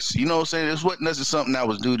knew this. You know what I'm saying? This wasn't necessarily something that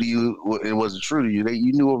was new to you. It wasn't true to you.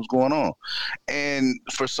 You knew what was going on. And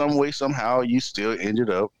for some way, somehow, you still ended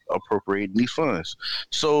up appropriating these funds.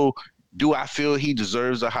 So do I feel he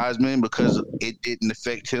deserves a Heisman because it didn't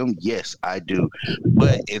affect him? Yes, I do.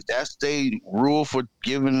 But if that's the rule for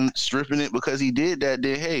stripping it because he did that,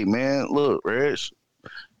 then hey, man, look, Reg, it's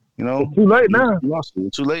too late now.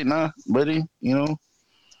 Too late now, buddy. You're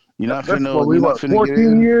not finna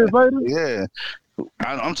 14 years later. Yeah.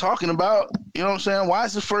 I'm talking about, you know what I'm saying? Why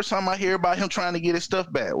is the first time I hear about him trying to get his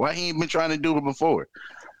stuff back? Why he ain't been trying to do it before?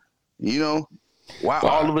 Why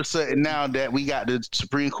all of a sudden now that we got the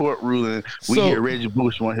Supreme Court ruling, we hear Reggie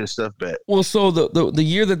Bush want his stuff back? Well, so the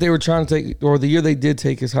year that they were trying to take, or the year they did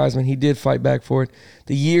take his Heisman, he did fight back for it.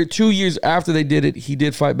 2 years after they did it, he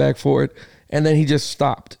did fight back for it, and then he just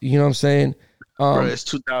stopped. You know what I'm saying? Bro, it's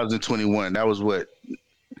 2021. That was what?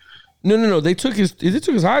 No. They took his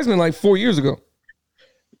Heisman like 4 years ago.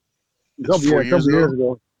 A couple years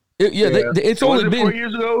ago. It's only been 4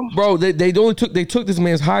 years ago, bro. They took this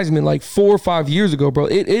man's Heisman like 4 or 5 years ago, bro.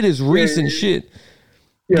 It is recent shit.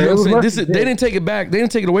 Yeah, you know what I'm saying? They didn't take it back. They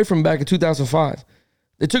didn't take it away from him back in 2005.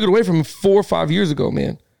 They took it away from him 4 or 5 years ago,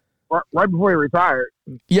 man. Right before he retired.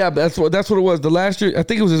 Yeah, that's what it was. The last year, I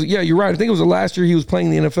think it was. You're right. I think it was the last year he was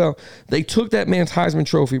playing in the NFL. They took that man's Heisman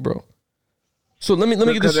trophy, bro. So let me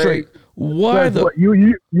get this straight. Why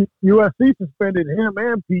USC suspended him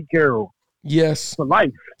and Pete Carroll? Yes. For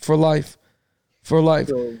life.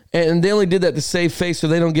 So, and they only did that to save face so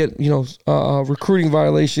they don't get, recruiting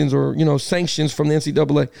violations or, sanctions from the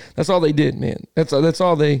NCAA. That's all they did, man. That's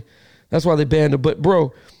why they banned him. But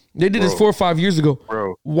bro, they did this 4 or 5 years ago.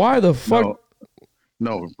 Bro. Why the fuck?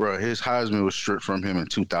 No, bro. His Heisman was stripped from him in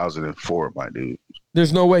 2004, my dude.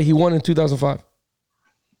 There's no way he won in 2005.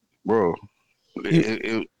 Bro.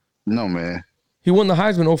 No, man. He won the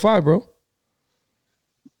Heisman in 05, bro.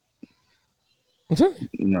 I'm telling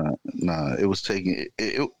you. Nah. It was taken.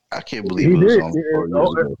 I can't believe it was on 4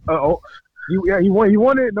 years ago. He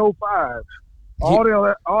won it in 05. All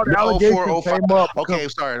the allegations came up. Okay,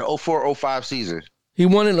 sorry, the 04-05 season. He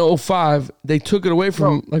won it in 05. They took it away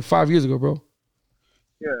from him like 5 years ago, bro.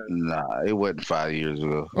 Yeah. Nah, it wasn't 5 years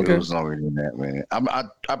ago. Okay. It was longer than that, man.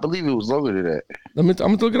 I believe it was longer than that. I'm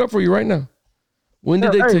gonna look it up for you right now. When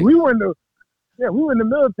did they take? We were in the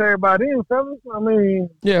military by then, fellas. I mean,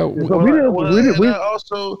 yeah. So we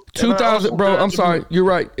also 2000, bro. I'm sorry, you're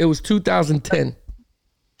right. It was 2010.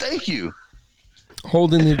 Thank you.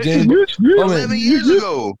 Holding the game. 11 years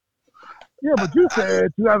ago. Yeah, but you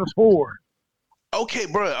said 2004. Okay,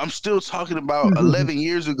 bro, I'm still talking about 11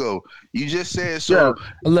 years ago. You just said so. Yeah.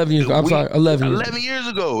 11 years ago. I'm sorry, 11 years. 11 years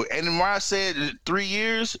ago, and then I said 3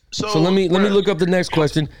 years. So let me look up the next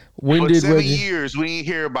question. When for did 7 Reggie? years we didn't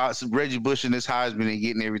hear about some Reggie Bush and his Heisman and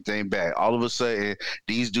getting everything back. All of a sudden,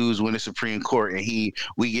 these dudes went to Supreme Court, and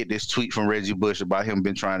we get this tweet from Reggie Bush about him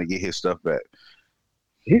been trying to get his stuff back.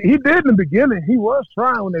 He did in the beginning. He was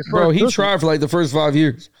trying when they first. Bro, he took tried for like the first 5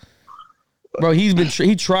 years. Bro, he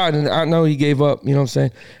tried, and I know he gave up. You know what I'm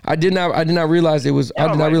saying? I did not realize it was. I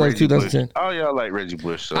did not realize Reggie 2010. Bush. Oh, y'all like Reggie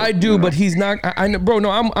Bush. So, I do, but he's not. I know, bro. No,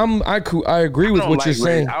 I agree with what you're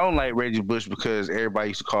saying. I don't like Reggie Bush because everybody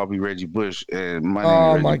used to call me Reggie Bush, and my name Oh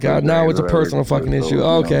is Reggie my God! Bush. Now it's a Reggie personal Bush, fucking so, issue. you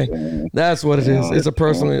know what Okay, I'm saying? that's what it is. It's a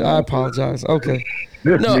personal. I apologize. Okay.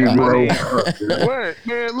 This No, Negro. What?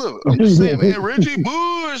 Man, look, I'm just saying, man, Reggie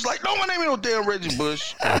Bush. Like, no, my name ain't no damn Reggie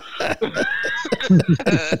Bush.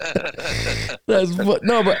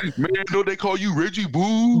 No, but Man, don't they call you Reggie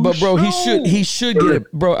Bush? But bro, No. he should get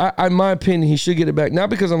it, bro. In my opinion, he should get it back. Not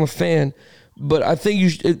because I'm a fan, but I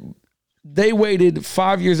think they waited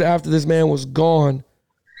 5 years after this man was gone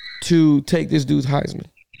to take this dude's Heisman.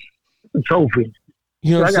 Trophy.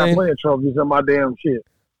 You know what I I'm got saying? plenty of trophies in my damn shit.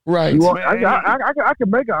 Right. You want, Man. I can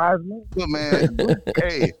make a Heisman. Look, man.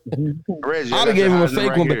 Hey, Reggie, I'd have gave him a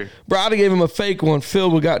fake one, but bro, I'd have gave him a fake one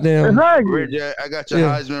filled with goddamn. Exactly. Reggie, I got your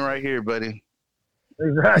Yeah. Heisman right here, buddy.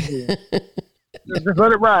 Exactly. Just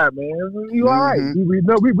let it ride, man. You all right? Mhm.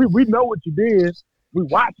 We know what you did. We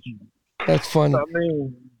watched you. That's funny. I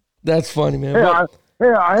mean, That's funny, man. I But-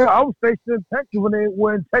 was stationed in Texas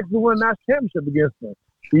when Texas won the national championship against them.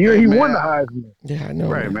 The year he Man. won the Heisman. yeah, I know.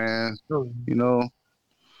 Right, man. man. So, You know,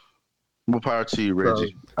 more power to you,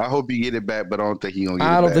 Reggie. I hope you get it back, but I don't think he's gonna get it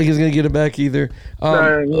back. I don't think he's gonna get it back either.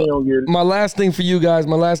 nah, he don't get it. My last thing for you guys,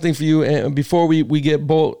 and before we get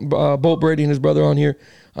Bolt Brady and his brother on here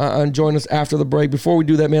and join us after the break, before we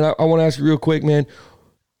do that, man, I want to ask you real quick, man,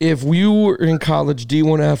 if you were in college,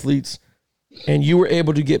 D1 athletes, and you were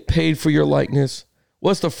able to get paid for your likeness,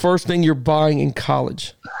 what's the first thing you're buying in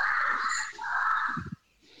college?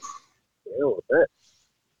 Hell with that.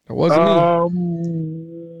 It wasn't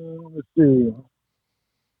me. Let's see.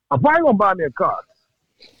 I'm probably gonna buy me a car.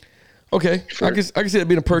 Okay, I can see that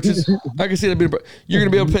being a purchase. I can see that being. You're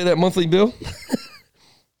gonna be able to pay that monthly bill.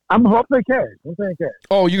 I'm paying cash. I'm paying cash.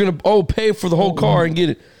 Oh, you're gonna pay for the whole car and get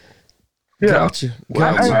it. Yeah. Gotcha.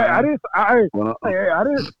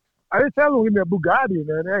 I didn't tell him to give me a Bugatti,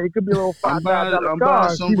 man. It could be a little I'm $5,000 buying car.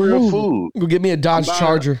 some Keep it real moving. food. Go get me a Dodge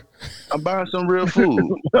Charger. I'm buying some real food.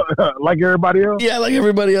 Like everybody else. Yeah, like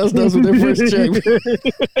everybody else does with their first check.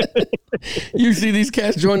 You see these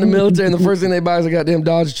cats join the military, and the first thing they buy is a goddamn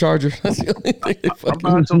Dodge Charger. That's the only thing they I'm fucking.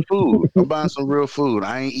 buying some food. I'm buying some real food.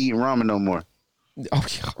 I ain't eating ramen no more.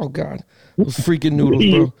 Oh God, those freaking noodles,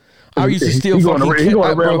 bro. I used to steal He going fucking. to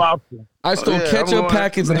Red Bro, Lobster. I stole Yeah, I'm ketchup going-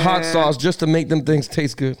 packets and hot man. sauce just to make them things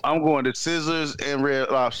taste good. I'm going to Sizzlers and Red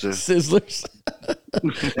Lobster. Sizzlers.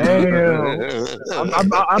 Damn. I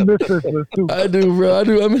miss Sizzlers too. I do, bro. I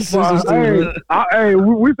miss Sizzlers too, bro. Hey,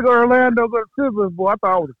 we used to go to Orlando, go to Sizzlers, boy. I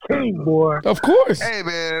thought I was a king, boy. Of course. Hey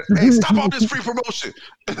man, hey, stop all this free promotion.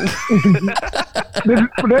 They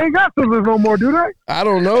ain't got Sizzlers no more, do they? I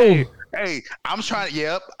don't know. Hey, I'm trying.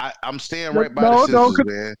 Yep, I'm staying No, right by no, the no, Sizzlers,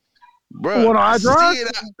 man. Bro, What, on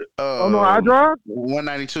iDrive? Oh, no, I drive?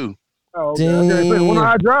 192. Oh, okay. Okay. When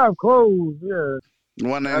I drive, close, yeah.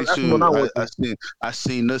 192. That's when I went I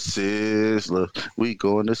seen the Sizzlers. We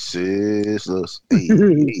going to Sizzlers.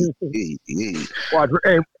 Hey.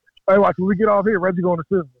 Watch, when we get off here, Reggie going to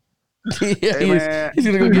Sizzlers. Yeah, Hey, man. he's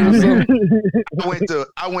gonna go get him something.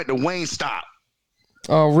 I went to Wayne Stop.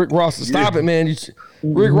 Oh, Rick Ross, stop it, man.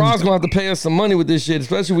 Rick Ross gonna have to pay us some money with this shit,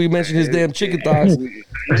 especially when we mentioned his damn chicken thighs.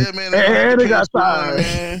 Yeah, man. And they got size,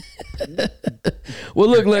 size. man. Well,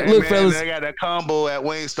 look, Man, fellas. I got that combo at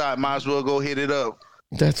Wayne Stop. Might as well go hit it up.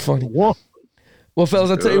 That's funny. What? Well,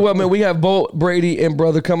 fellas, I tell you what, man, we have Bolt, Brady, and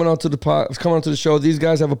brother coming onto the show. These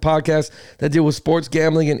guys have a podcast that deal with sports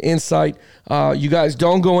gambling and insight. You guys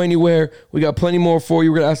don't go anywhere. We got plenty more for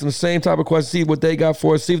you. We're gonna ask them the same type of questions, see what they got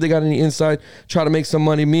for us, see if they got any insight, try to make some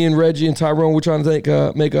money. Me and Reggie and Tyrone, we're trying to make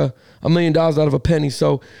 $1 million out of a penny.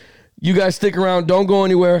 So you guys stick around. Don't go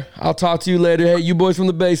anywhere. I'll talk to you later. Hey, you boys from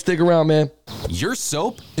the Bay, stick around, man. Your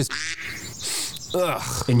soap is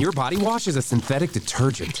ugh, and your body wash is a synthetic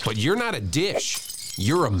detergent. But you're not a dish.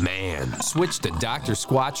 You're a man. Switch to Dr.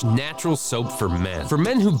 Squatch Natural Soap for Men. For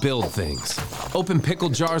men who build things. Open pickle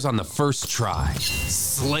jars on the first try.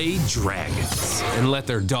 Slay dragons. And let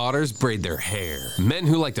their daughters braid their hair. Men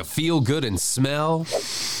who like to feel good and smell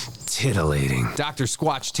titillating. Dr.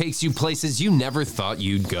 Squatch takes you places you never thought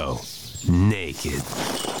you'd go. Naked.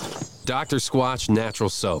 Dr. Squatch Natural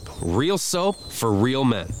Soap. Real soap for real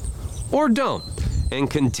men. Or don't, and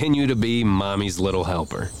continue to be mommy's little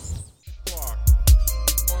helper.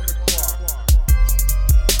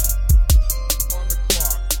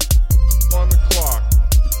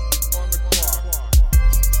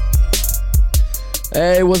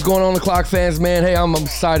 Hey, what's going on, the Clock fans, man? Hey, I'm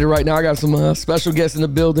excited right now. I got some special guests in the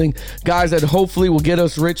building, guys that hopefully will get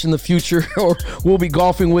us rich in the future, or we'll be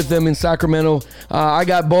golfing with them in Sacramento. I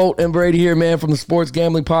got Bolt and Brady here, man, from the Sports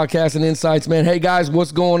Gambling Podcast and Insights, man. Hey, guys,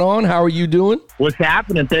 what's going on? How are you doing? What's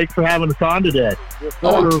happening? Thanks for having us on today.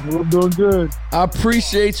 We're doing good. I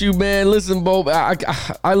appreciate you, man. Listen, Bolt,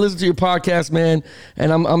 I listen to your podcast, man,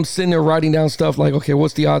 and I'm sitting there writing down stuff like, okay,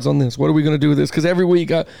 what's the odds on this? What are we going to do with this? Because every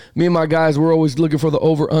week, me and my guys, we're always looking for the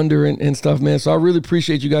over-under and stuff, man. So I really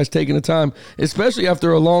appreciate you guys taking the time, especially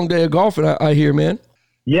after a long day of golfing, I hear, man.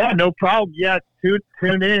 Yeah, no problem. Yeah,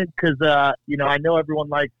 tune in because, I know everyone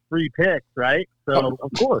likes free picks, right? So,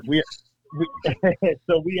 of course, we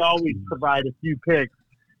always provide a few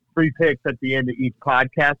free picks at the end of each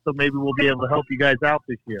podcast, so maybe we'll be able to help you guys out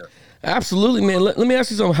this year. Absolutely, man. Let me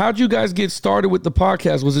ask you something. How'd you guys get started with the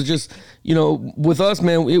podcast? Was it just, with us,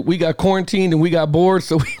 man, we got quarantined and we got bored,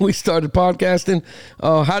 so we started podcasting.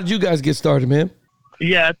 How did you guys get started, man?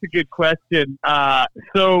 Yeah, that's a good question.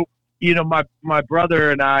 So, my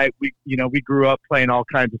brother and I, we grew up playing all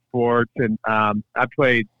kinds of sports, and I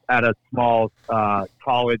played at a small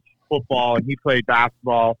college football, and he played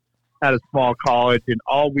basketball at a small college, and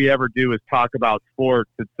all we ever do is talk about sports.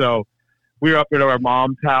 And so we were up at our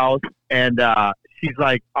mom's house, and she's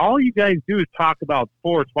like, all you guys do is talk about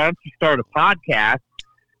sports. Why don't you start a podcast?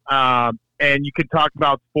 And you can talk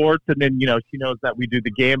about sports, and then, she knows that we do the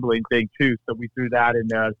gambling thing too, so we threw that in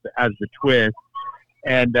there as the twist.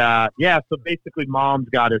 And, so basically Mom's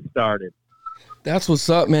got us started. That's what's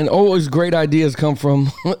up, man. Always great ideas come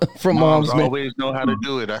from moms, man. Always know how to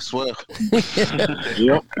do it, I swear.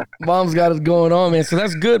 Yep. Mom's got it going on, man. So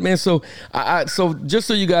that's good, man. So so just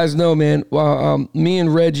so you guys know, man, me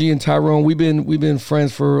and Reggie and Tyrone, we've been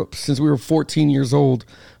friends since we were 14 years old.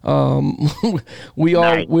 We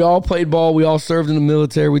all played ball. We all served in the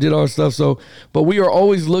military. We did all our stuff. So, but we are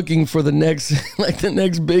always looking for the next the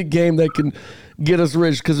next big game that can get us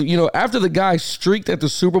rich, because after the guy streaked at the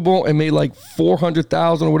Super Bowl and made like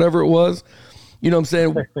 400,000 or whatever it was, what I'm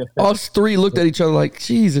saying, us three looked at each other like,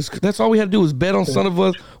 Jesus, that's all we had to do was bet on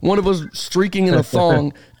one of us streaking in a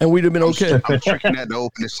thong, and we'd have been okay. I'm streaking at the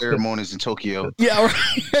opening ceremonies in Tokyo. Yeah, right.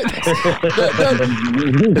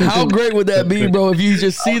 How great would that be, bro? If you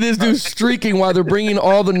just see this dude streaking while they're bringing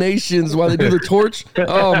all the nations, while they do the torch.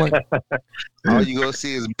 Oh my! All you gonna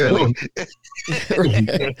see is belly. They're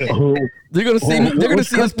gonna see me. They're gonna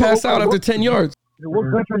see us pass out after 10 yards.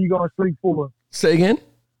 What country are you going to streak for? Say again.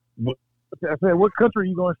 I said, what country are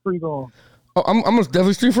you going to streak on? Oh, I'm gonna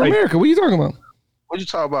definitely streak for America. What are you talking about? What you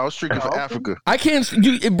talking about? I was streaking for Africa. I can't,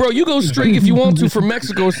 bro. You go streak if you want to for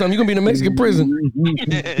Mexico or something. You're gonna be in a Mexican prison.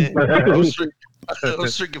 I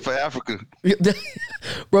was streaking for Africa.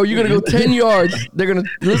 Bro, you're gonna go 10 yards. They're gonna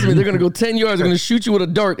listen to me. They're gonna go 10 yards. They're gonna shoot you with a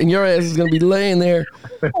dart, and your ass is gonna be laying there,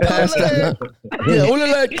 passed out. Yeah,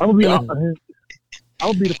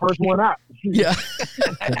 I'll be the first one out. Yeah.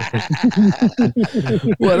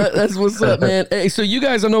 Well, that's what's up, man. Hey, so you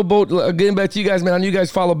guys, I know both. Getting back to you guys, man. I know you guys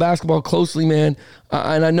follow basketball closely, man.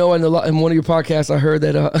 And I know in one of your podcasts, I heard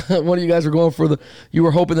that one of you guys were going for you were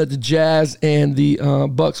hoping that the Jazz and the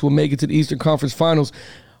Bucks will make it to the Eastern Conference Finals.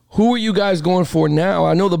 Who are you guys going for now?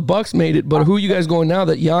 I know the Bucks made it, but who are you guys going now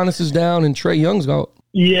that Giannis is down and Trae Young's out?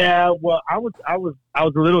 Yeah, well, I was a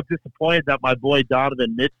little disappointed that my boy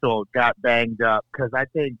Donovan Mitchell got banged up, because I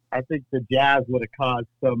think the Jazz would have caused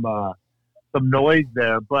some noise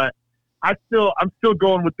there. But I'm still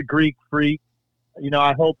going with the Greek Freak.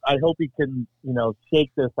 I hope he can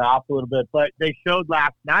shake this off a little bit. But they showed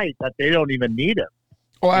last night that they don't even need him.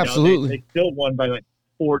 Oh, absolutely. They still won by like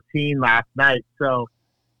 14 last night. So,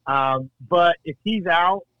 but if he's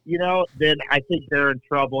out, then I think they're in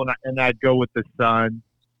trouble, and I'd go with the Suns.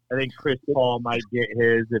 I think Chris Paul might get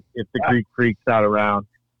his if the Greek Freak's not around.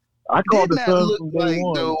 I called the Suns from day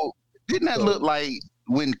one. Didn't that look like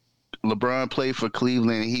when LeBron played for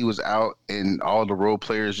Cleveland, he was out and all the role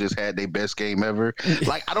players just had their best game ever?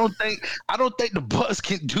 Like, I don't think the Bucks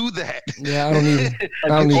can do that. Yeah, I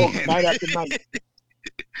don't either. Night after night.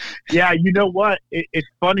 Yeah, you know what? It's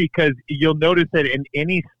funny because you'll notice that in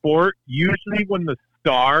any sport, usually when the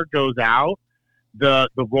star goes out, the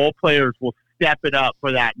role players will step it up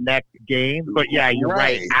for that next game. But yeah, you're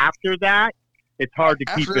right. After that, it's hard to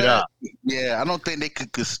keep it up. Yeah, I don't think they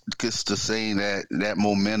could sustain that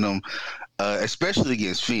momentum especially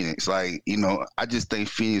against Phoenix. Like, I just think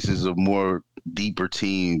Phoenix is a more deeper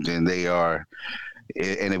team than they are.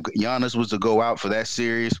 And if Giannis was to go out for that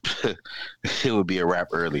series, it would be a wrap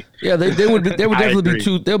early. Yeah, they would definitely be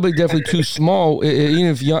too. They'll be definitely too small. Even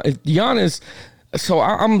if Giannis. So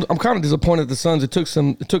I'm kind of disappointed at the Suns. It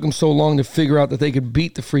took them so long to figure out that they could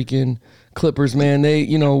beat the freaking Clippers. Man, they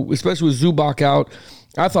especially with Zubac out,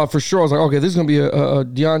 I thought for sure I was like, okay, this is gonna be a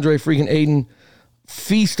DeAndre freaking Ayton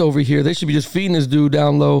feast over here. They should be just feeding this dude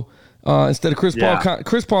down low. Instead of Chris Paul.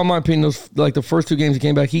 Chris Paul, in my opinion, those like the first 2 games he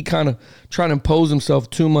came back, he kind of tried to impose himself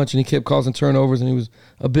too much, and he kept causing turnovers, and he was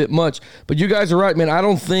a bit much. But you guys are right, man. I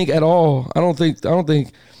don't think at all. I don't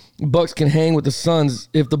think Bucks can hang with the Suns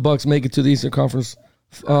if the Bucks make it to the Eastern Conference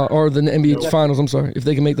or the NBA Finals. I'm sorry, if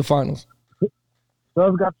they can make the finals.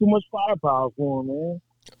 Suns got too much firepower for him, man.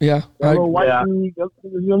 Yeah, your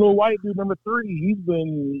little white dude, number 3. He's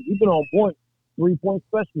been on point, 3-point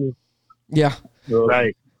specialist. Yeah,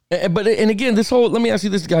 right. But again, let me ask you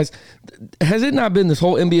this, guys. Has it not been this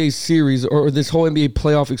whole NBA series or this whole NBA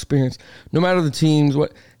playoff experience, no matter the teams,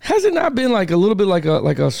 has it not been like a little bit like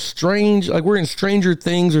a strange, like we're in Stranger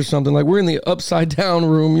Things or something, like we're in the upside down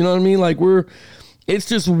room, you know what I mean? Like it's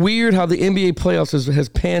just weird how the NBA playoffs has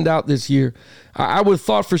panned out this year. I would have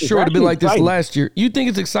thought for sure it would be like this last year. You think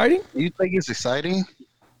it's exciting? You think it's exciting?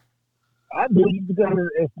 I do, because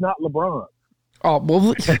it's not LeBron. Oh,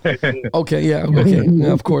 well, okay, yeah, okay.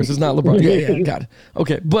 Yeah, of course, it's not LeBron. Yeah, got it.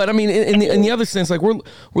 Okay, but I mean, in the other sense, like we're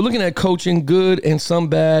looking at coaching good and some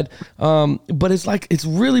bad, but it's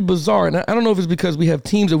really bizarre, and I don't know if it's because we have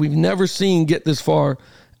teams that we've never seen get this far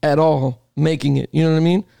at all, making it. You know what I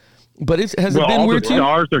mean? But has it been weird too?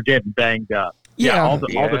 All the stars are getting banged up. Yeah, all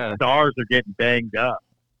the stars are getting banged up.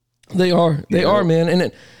 They are, man.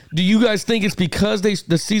 And do you guys think it's because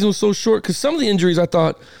the season was so short? Because some of the injuries, I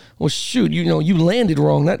thought, well, shoot, you landed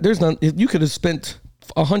wrong. You could have spent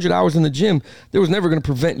 100 hours in the gym. There was never going to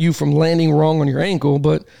prevent you from landing wrong on your ankle.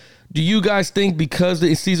 But do you guys think because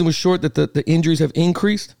the season was short that the injuries have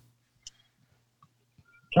increased?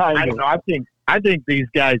 I don't know. I think these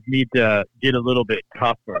guys need to get a little bit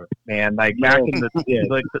tougher, man. Like back in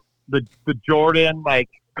the Jordan, like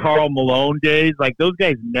Karl Malone days, like those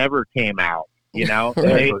guys never came out.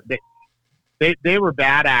 Right. They were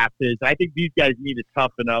badasses. I think these guys need to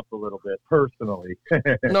toughen up a little bit, personally.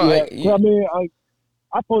 No,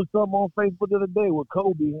 I posted something on Facebook the other day with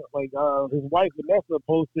Kobe. Like his wife Vanessa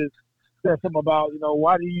said something about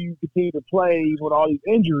why do you continue to play with all these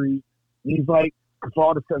injuries? And he's like,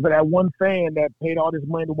 for that one fan that paid all this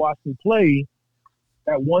money to watch me play,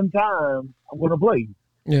 at one time I'm going to play.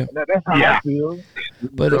 Yeah, that's how I feel.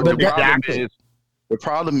 But the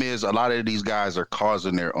problem is a lot of these guys are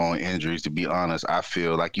causing their own injuries. To be honest, I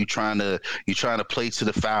feel like you're trying to play to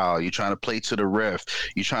the foul, you're trying to play to the ref,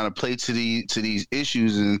 you're trying to play to these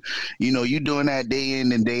issues, and you're doing that day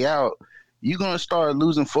in and day out. You're gonna start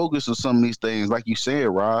losing focus on some of these things. Like you said,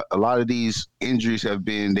 Rod, a lot of these injuries have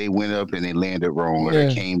been they went up and they landed wrong, or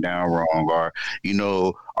they came down wrong, or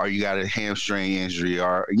or you got a hamstring injury,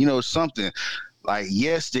 or something. Like,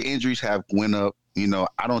 yes, the injuries have went up.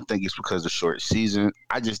 I don't think it's because of the short season.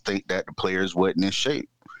 I just think that the players wasn't in shape.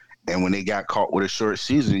 And when they got caught with a short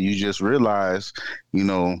season, you just realize,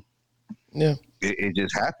 it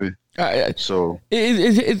just happened. So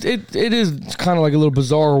it is kind of like a little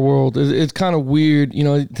bizarre world. It's kind of weird,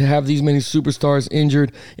 to have these many superstars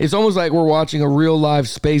injured. It's almost like we're watching a real live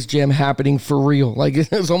Space Jam happening for real. Like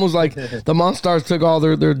it's almost like the Monstars took all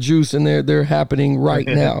their juice and they're happening right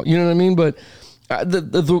now. You know what I mean? But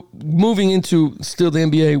the moving into still the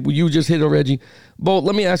NBA, you just hit it, Reggie. Bolt,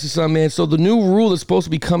 let me ask you something, man. So the new rule that's supposed to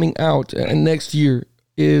be coming out next year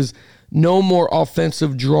is no more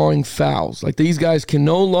offensive drawing fouls. Like these guys can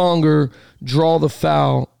no longer draw the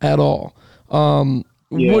foul at all.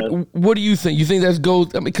 What do you think? You think that's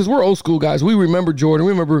goes? I mean, because we're old school guys. We remember Jordan.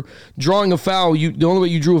 We remember drawing a foul. The only way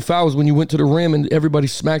you drew a foul was when you went to the rim and everybody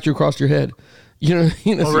smacked you across your head. That's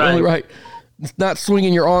the only right. It's not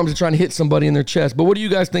swinging your arms and trying to hit somebody in their chest. But what do you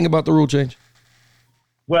guys think about the rule change?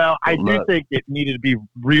 Well, I do think it needed to be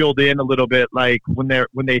reeled in a little bit, like when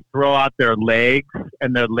they throw out their legs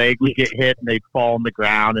and their leg would get hit and they'd fall on the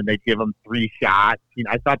ground and they'd give them 3 shots.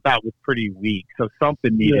 I thought that was pretty weak. So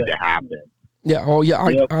something needed to happen. Yeah. Oh, yeah.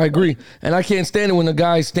 I agree. And I can't stand it when the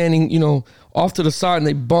guy's standing, off to the side and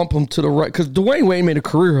they bump him to the right. Because Dwayne Wade made a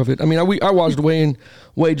career of it. I mean, I watched Dwayne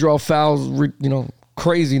Wade draw fouls,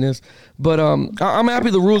 craziness. But I'm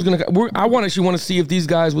happy the rule's going to – I want to see if these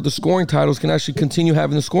guys with the scoring titles can actually continue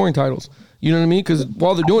having the scoring titles. You know what I mean? Because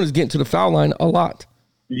all they're doing is getting to the foul line a lot.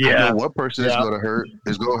 Yeah. I know one person is going to hurt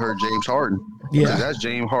James Harden. Yeah. Because that's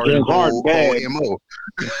James Harden's whole MO.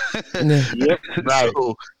 Yep. Right.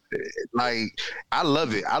 So, like, I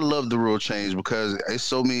love it. I love the rule change because it's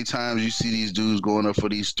so many times you see these dudes going up for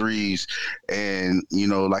these threes and, you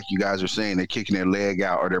know, like you guys are saying, they're kicking their leg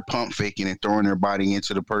out or they're pump faking and throwing their body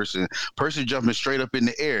into the person jumping straight up in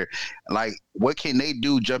the air. Like, what can they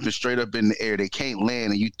do jumping straight up in the air? They can't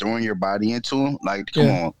land and you throwing your body into them? Like, come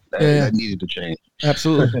on. That needed to change.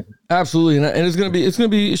 Absolutely. And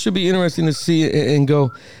it should be interesting to see and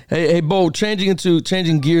go. Hey, Bo, changing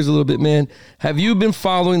gears a little bit, man. Have you been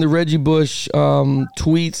following the Reggie Bush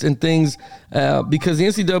tweets and things? Because the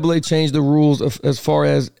NCAA changed the rules as far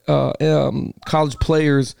as college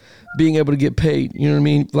players being able to get paid. You know what I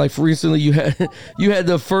mean? Like, for recently, you had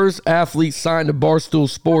the first athlete signed to Barstool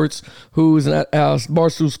Sports, who's a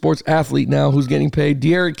Barstool Sports athlete now, who's getting paid.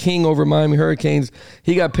 De'Aaron King over Miami Hurricanes,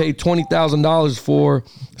 he got paid $20,000 for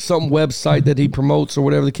some website that he promotes or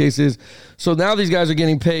whatever the case is. So now these guys are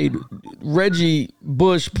getting paid. Reggie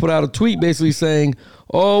Bush put out a tweet basically saying,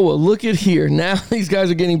 "Oh, well, look at here. Now these guys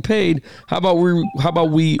are getting paid. How about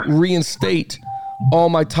we reinstate all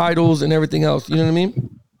my titles and everything else?" You know what I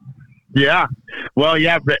mean? Yeah. Well,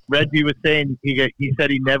 yeah. Reggie was saying he said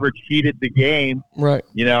he never cheated the game. Right.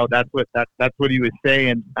 You know, that's what he was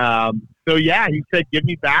saying. So yeah, he said, "Give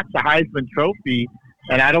me back the Heisman Trophy,"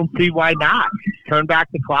 and I don't see why not. Turn back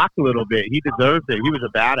the clock a little bit. He deserves it. He was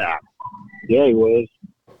a badass. Yeah, he was.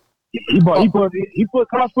 He put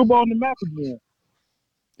college football on the map again.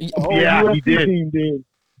 Yeah, he did. Team did.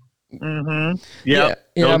 Mm-hmm. Yeah.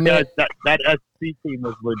 That SC team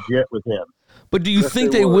was legit with him. But do you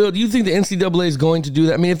think they will? Do you think the NCAA is going to do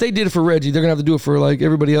that? I mean, if they did it for Reggie, they're going to have to do it for, like,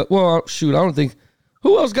 everybody else. Well, shoot, I don't think.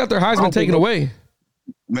 Who else got their Heisman taken away?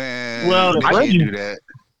 Man, well, they can't do that.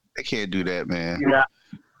 They can't do that, man. Yeah.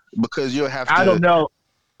 Because you'll have to. I don't know.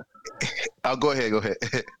 Oh, go ahead.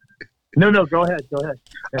 No, go ahead.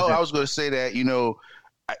 Oh, I was going to say that, you know,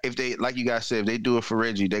 if they, like you guys said, if they do it for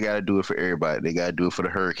Reggie, they got to do it for everybody. They got to do it for the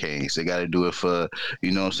Hurricanes. They got to do it for,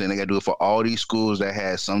 you know what I'm saying? They got to do it for all these schools that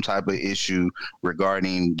had some type of issue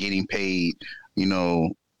regarding getting paid, you know,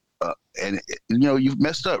 and, you know, you've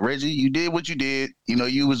messed up, Reggie. You did what you did. You know,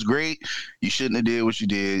 you was great. You shouldn't have did what you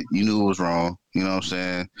did. You knew it was wrong. You know what I'm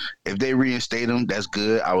saying? If they reinstate him, that's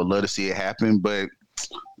good. I would love to see it happen. But,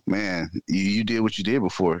 man, you did what you did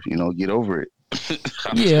before. You know, get over it.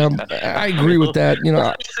 Yeah, I agree with that. You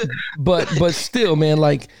know, but still, man,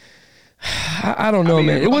 like, I don't know,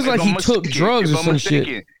 man. It was like he took drugs or some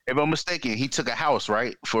shit. If I'm mistaken, he took a house,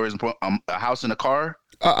 right? For his a house and a car.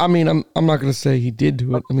 I mean, I'm not gonna say he did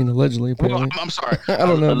do it. I mean, allegedly, apparently. Well, I'm sorry. I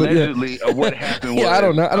don't know, allegedly, but yeah. What happened was, I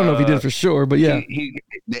don't know. I don't know if he did for sure, but yeah.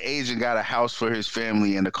 The agent got a house for his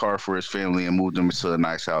family and a car for his family and moved them to a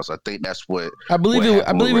nice house. I think that's what I believe.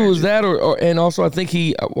 I believe it was that, or and also I think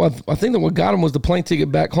I think that what got him was the plane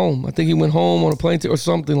ticket back home. I think he went home on a plane ticket or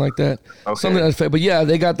something like that. Okay. Something that's fair. But yeah,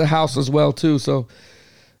 they got the house as well too. So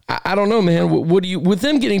I don't know, man. What do you with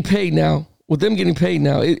them getting paid now?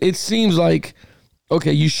 It seems like.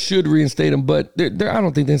 Okay, you should reinstate him, but I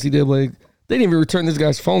don't think the NCAA, they didn't even return this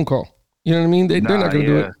guy's phone call. You know what I mean? They're not going to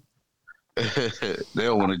do it. They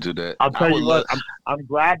don't want to do that. I'll tell you what, I'm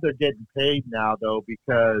glad they're getting paid now, though,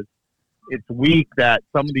 because it's weak that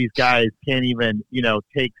some of these guys can't even, you know,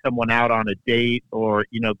 take someone out on a date or,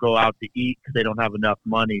 you know, go out to eat because they don't have enough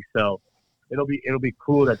money. So it'll be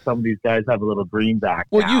cool that some of these guys have a little greenback.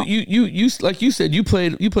 Well, now. you like you said, you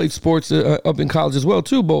played sports up in college as well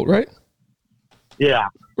too, Bolt, right? Yeah.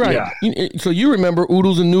 Right. Yeah. So you remember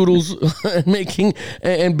oodles and noodles making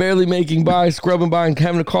and barely making by, scrubbing by, and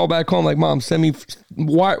having to call back home like, "Mom, send me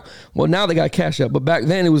why?" Well, now they got Cash App, but back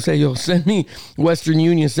then it would say, "Yo, send me Western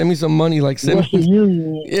Union, send me some money, like send Western me,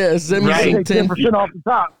 Union. yeah, send me some 10% off the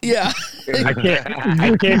top." Yeah. I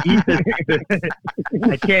can't eat this.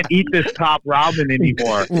 I can't eat this top ramen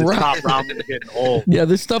anymore. This top ramen is getting old. Yeah,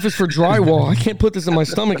 this stuff is for drywall. I can't put this in my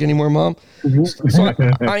stomach anymore, Mom. So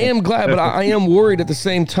I am glad, but I am worried at the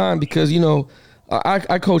same time because, you know,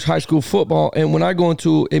 I coach high school football, and when I go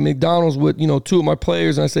into a McDonald's with, you know, two of my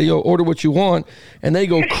players and I say, "Yo, order what you want," and they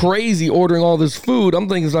go crazy ordering all this food, I'm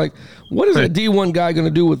thinking, it's like, what is a D1 guy going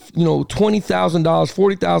to do with, you know, $20,000,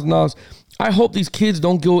 $40,000? I hope these kids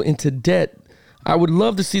don't go into debt. I would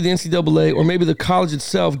love to see the NCAA or maybe the college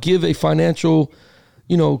itself give a financial,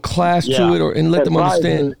 class to it, and let them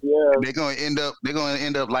understand. They're gonna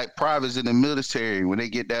end up like privates in the military when they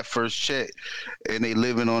get that first check and they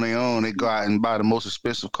living on their own. They go out and buy the most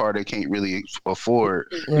expensive car they can't really afford,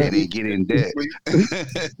 and they get in debt. What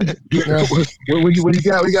you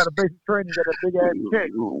got? We got a basic training, got a big ass check.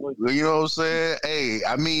 You know what I'm saying? Hey,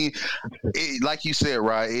 I mean, like you said,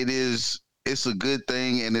 right? It's a good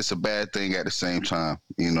thing and it's a bad thing at the same time.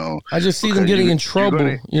 I just see them getting in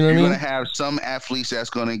trouble. You're gonna have some athletes that's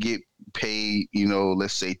gonna get paid,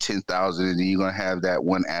 let's say 10,000, and then you're gonna have that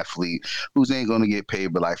one athlete who's ain't gonna get paid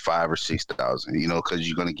but like 5,000 or 6,000, because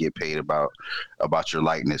you're gonna get paid about your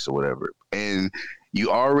likeness or whatever. And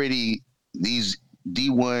these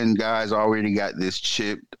D1 guys already got this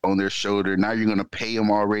chip on their shoulder. Now you're gonna pay them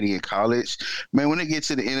already in college. Man, when they get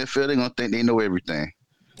to the NFL, they're gonna think they know everything.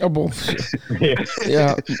 Oh, bullshit.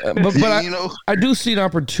 Yeah, but I do see an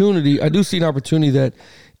opportunity. I do see an opportunity that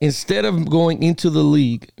instead of going into the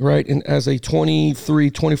league, right, and as a 23,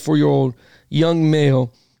 24-year-old young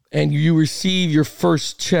male, and you receive your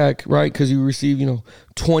first check, right, because you receive,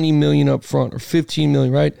 $20 million up front or $15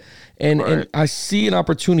 million, right, and I see an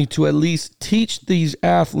opportunity to at least teach these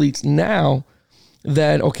athletes now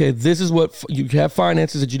that, okay, this is what you have,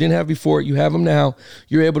 finances that you didn't have before. You have them now.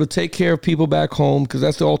 You're able to take care of people back home, because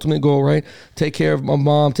that's the ultimate goal, right? Take care of my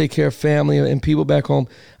mom, take care of family and people back home.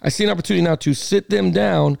 I see an opportunity now to sit them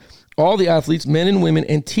down, all the athletes, men and women,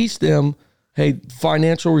 and teach them, hey,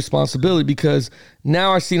 financial responsibility, because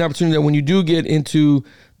now I see an opportunity that when you do get into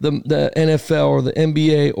the NFL or the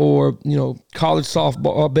NBA or, college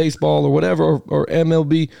softball or baseball or whatever, or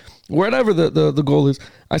MLB, whatever the goal is,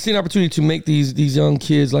 I see an opportunity to make these young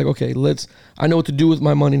kids like, okay, I know what to do with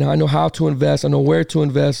my money now. I know how to invest. I know where to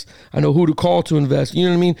invest. I know who to call to invest. You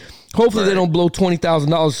know what I mean? Hopefully they don't blow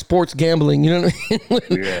 $20,000 sports gambling. You know what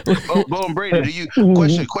I mean? Yeah. Bo and Brady,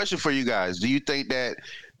 question for you guys. Do you think that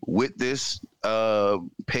with this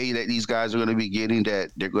pay that these guys are going to be getting,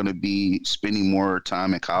 that they're going to be spending more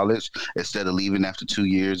time in college instead of leaving after 2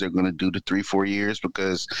 years? They're going to do the 3-4 years,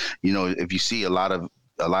 because, if you see a lot of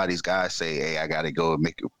these guys say, hey, I got to go and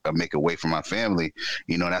make a way for my family,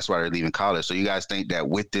 that's why they're leaving college. So you guys think that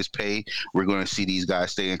with this pay, we're going to see these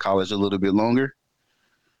guys stay in college a little bit longer?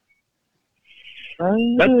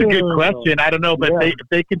 That's a good question. I don't know, but if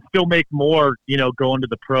they can still make more, going to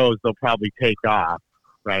the pros, they'll probably take off.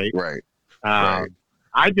 Right. Right.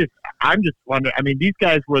 I'm just wondering. I mean, these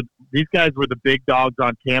guys were the big dogs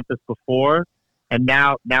on campus before, and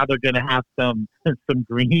now they're going to have some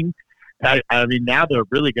green. I mean, now they're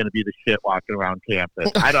really going to be the shit walking around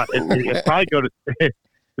campus. It'll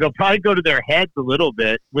probably go to their heads a little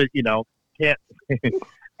bit with, can't.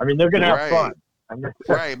 I mean, they're going to have fun.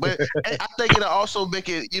 Right, but I think it'll also make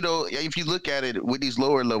it, if you look at it with these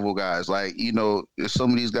lower level guys, like, there's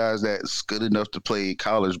some of these guys that's good enough to play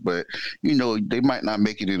college, but, they might not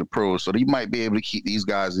make it in the pros. So you might be able to keep these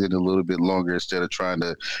guys in a little bit longer instead of trying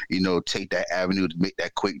to, take that avenue to make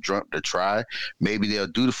that quick jump to try. Maybe they'll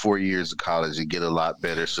do the 4 years of college and get a lot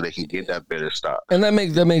better so they can get that better stock. And that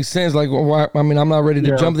makes sense. Like, I mean, I'm not ready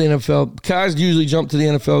to jump to the NFL. Guys usually jump to the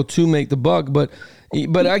NFL to make the buck, but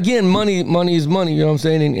again, money is money, you know what I'm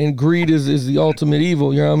saying? And greed is the ultimate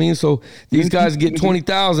evil, you know what I mean? So these guys get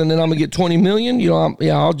 20,000, and I'm gonna get 20 million.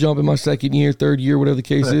 I'll jump in my second year, third year, whatever the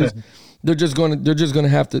case is. They're just gonna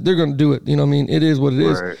have to. They're gonna do it. You know what I mean? It is what it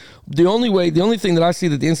is. Right. The only thing that I see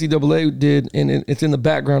that the NCAA did, and it's in the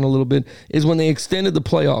background a little bit, is when they extended the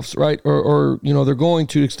playoffs, right? Or they're going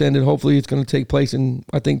to extend it. Hopefully, it's going to take place in,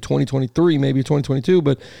 I think, 2023, maybe 2022,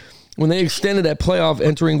 but. When they extended that playoff,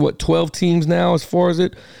 entering 12 teams now as far as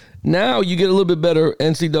it, now you get a little bit better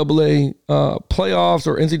NCAA playoffs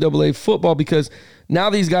or NCAA football, because now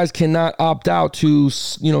these guys cannot opt out to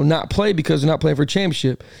not play because they're not playing for a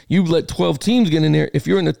championship. You let 12 teams get in there. If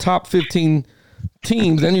you're in the top 15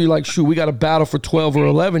 teams, then you're like, shoot, we got to battle for 12 or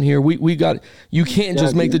 11 here. You can't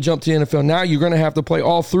just make the jump to the NFL. Now you're going to have to play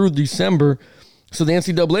all through December. So the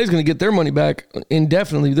NCAA is going to get their money back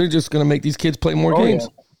indefinitely. They're just going to make these kids play more games. Yeah.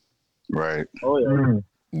 Right. Oh yeah.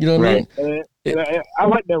 You know what I mean? I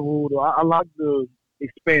like that rule though. I like the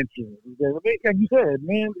expansion. Like you said,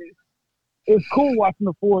 man, it's cool watching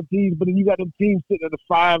the 4 teams, but then you got them teams sitting at the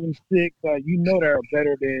 5 and 6. They're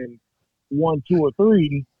better than 1, 2, or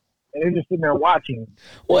 3, and they're just sitting there watching.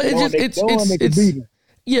 Well, it's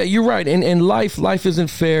yeah, you're right. And life isn't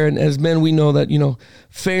fair. And as men, we know that,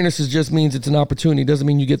 fairness just means it's an opportunity. It doesn't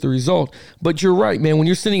mean you get the result. But you're right, man. When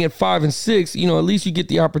you're sitting at 5 and 6, at least you get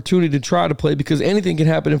the opportunity to try to play, because anything can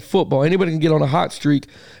happen in football. Anybody can get on a hot streak.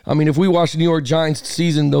 I mean, if we watch the New York Giants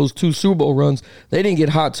season, those 2 Super Bowl runs, they didn't get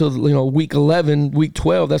hot till, week 11, week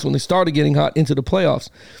 12. That's when they started getting hot into the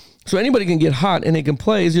playoffs. So anybody can get hot and they can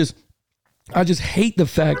play. It's just, I just hate the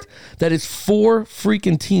fact that it's 4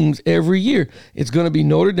 freaking teams every year. It's going to be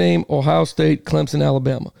Notre Dame, Ohio State, Clemson,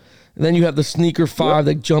 Alabama. And then you have the sneaker 5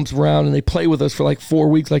 that jumps around and they play with us for like 4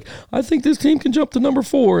 weeks. Like, I think this team can jump to number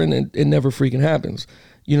 4, and it never freaking happens.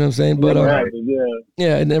 You know what I'm saying? But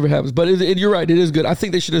yeah, it never happens. But you're right. It is good. I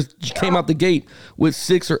think they should have came out the gate with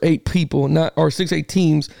 6 or 8 people, or 6, 8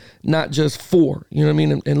 teams, not just 4. You know what I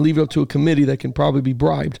mean? And leave it up to a committee that can probably be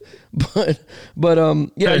bribed. But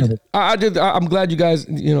yeah, I'm glad you guys.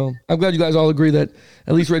 I'm glad you guys all agree that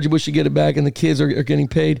at least Reggie Bush should get it back, and the kids are getting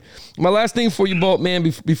paid. My last thing for you, Bolt, man,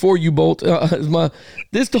 before you bolt, is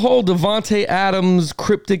the whole Davante Adams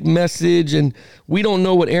cryptic message, and we don't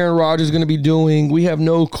know what Aaron Rodgers is going to be doing. We have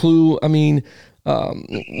no clue. I mean, I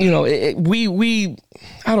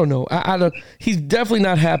don't know. I don't. He's definitely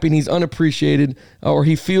not happy, and he's unappreciated, or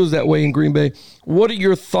he feels that way in Green Bay. What are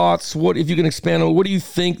your thoughts? What, if you can expand on? What do you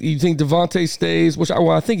think? You think Davante stays? Which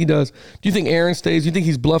I think he does. Do you think Aaron stays? Do you think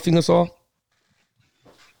he's bluffing us all?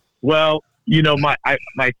 Well,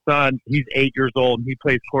 my son, he's 8 years old, and he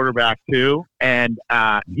plays quarterback too. And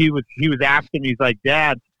he was asking me, he's like,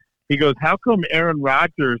 Dad, he goes, how come Aaron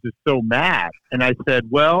Rodgers is so mad? And I said,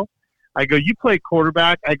 well, I go, you play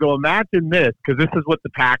quarterback. I go, imagine this, because this is what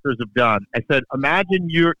the Packers have done. I said, imagine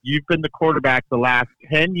you've been the quarterback the last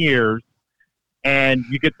 10 years, and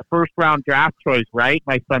you get the first-round draft choice, right?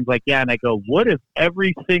 My son's like, yeah. And I go, what if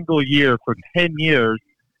every single year for 10 years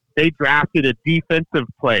they drafted a defensive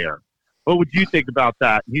player? What would you think about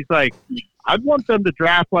that? And he's like, I'd want them to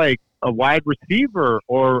draft like a wide receiver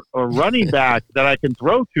or a running back that I can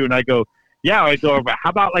throw to. And I go, yeah. I go, how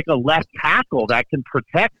about like a left tackle that can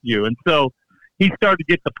protect you? And so he started to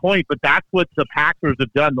get the point, but that's what the Packers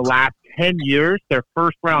have done the last 10 years. Their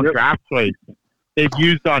first-round draft choice they've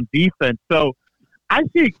used on defense. So I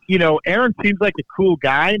think, Aaron seems like a cool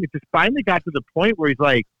guy, and it just finally got to the point where he's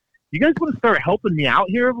like, you guys want to start helping me out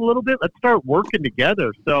here a little bit? Let's start working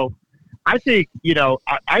together. So I think,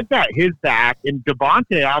 I've got his back, and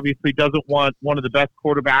Davante obviously doesn't want one of the best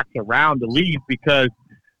quarterbacks around to leave, because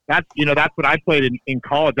that's what I played in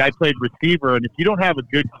college. I played receiver, and if you don't have a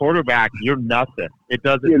good quarterback, you're nothing. You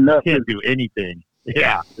can't do anything.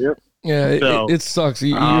 Yeah. Yep. Yeah, So, it sucks.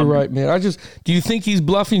 You're right, man. Do you think he's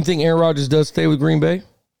bluffing? You think Aaron Rodgers does stay with Green Bay?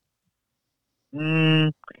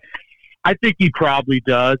 I think he probably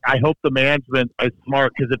does. I hope the management is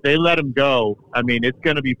smart, because if they let him go, I mean, it's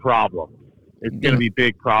going to be problems. It's going to be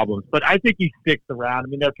big problems. But I think he sticks around. I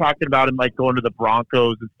mean, they're talking about him like going to the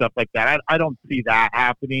Broncos and stuff like that. I don't see that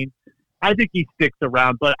happening. I think he sticks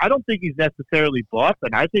around, but I don't think he's necessarily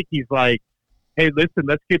bluffing. I think he's like, hey, listen,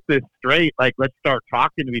 let's get this straight. Like, let's start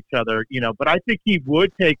talking to each other, But I think he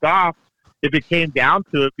would take off if it came down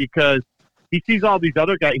to it, because he sees all these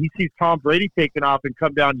other guys. He sees Tom Brady taking off and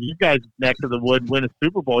come down to you guys' neck of the wood and win a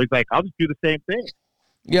Super Bowl. He's like, I'll just do the same thing.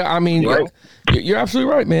 Yeah, I mean, you're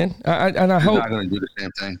absolutely right, man. I hope he's not going to do the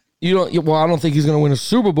same thing. I don't think he's going to win a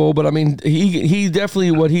Super Bowl, but I mean, he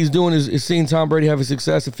definitely, what he's doing is seeing Tom Brady have a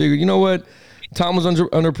success and figure, you know what? Tom was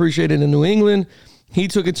underappreciated in New England. He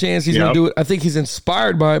took a chance. He's going to do it. I think he's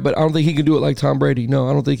inspired by it, but I don't think he can do it like Tom Brady. No,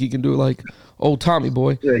 I don't think he can do it like old Tommy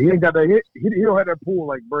boy. Yeah, he ain't got that. He don't have that pool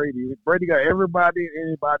like Brady. Brady got everybody and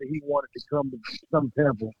anybody he wanted to come to some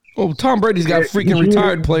temple. Oh, Tom Brady's got freaking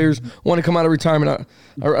retired players want to come out of retirement.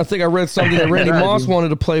 I think I read something that Randy Moss wanted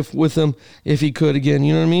to play with him if he could again.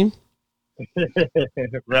 You know what I mean?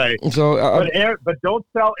 Right. So, but don't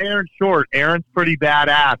sell Aaron short. Aaron's pretty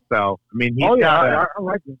badass, though. I mean, I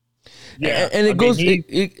like him. Yeah, and it goes.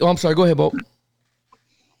 I'm sorry. Go ahead, Bo.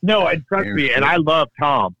 No, and trust me, and I love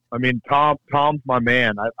Tom. I mean, Tom's my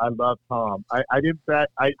man. I love Tom. I didn't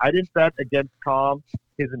bet against Tom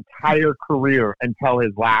his entire career until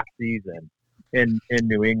his last season in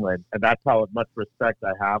New England, and that's how much respect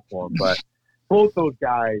I have for him. But both those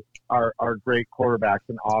guys are great quarterbacks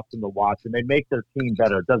and awesome to watch, and they make their team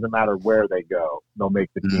better. It doesn't matter where they go; they'll make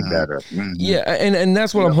the team better. Yeah, and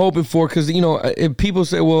that's what I'm hoping for, because if people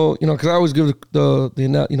say, well, because I always give I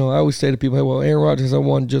always say to people, hey, well, Aaron Rodgers has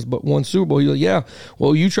won but one Super Bowl. You're like, yeah,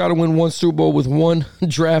 well, you try to win one Super Bowl with one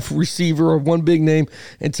draft receiver or one big name,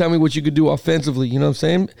 and tell me what you could do offensively. You know what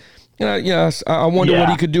I'm saying? Yes, I wonder what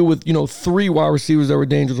he could do with 3 wide receivers that were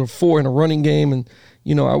dangerous, or 4 in a running game, and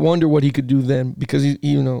I wonder what he could do then, because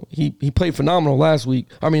he played phenomenal last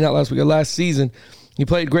season. He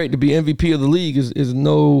played great. To be MVP of the league is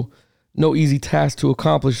no easy task to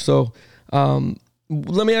accomplish. So,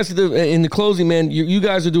 let me ask you, in the closing, man, you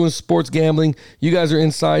guys are doing sports gambling. You guys are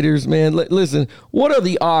insiders, man. Listen, what are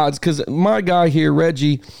the odds? Because my guy here,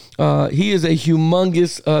 Reggie, he is a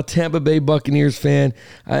humongous Tampa Bay Buccaneers fan.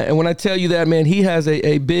 And when I tell you that, man, he has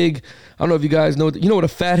a big, I don't know if you guys know, you know what a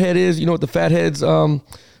fathead is? You know what the fatheads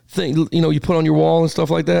thing, you put on your wall and stuff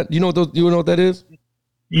like that? You know what that is?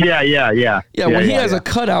 Yeah. Well, he has a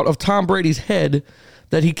cutout of Tom Brady's head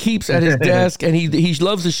that he keeps at his desk, and he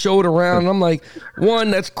loves to show it around. And I'm like,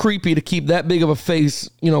 one, that's creepy to keep that big of a face,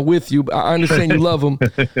 with you. I understand you love him.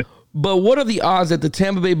 But what are the odds that the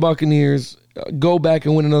Tampa Bay Buccaneers go back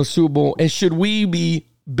and win another Super Bowl? And should we be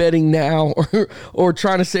betting now or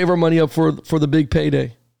trying to save our money up for the big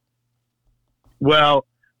payday? Well,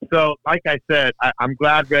 so like I said, I'm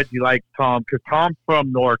glad Reggie likes Tom because Tom's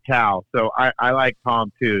from Ncaa, so I like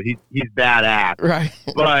Tom too. He's badass, right?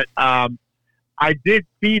 But I did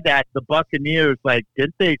see that the Buccaneers,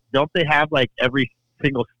 don't they have like every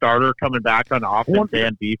single starter coming back on offense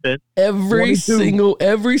and defense? Every single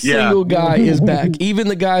guy is back. Even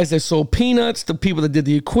the guys that sold peanuts, the people that did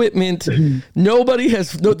the equipment. They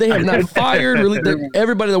have not fired. Really,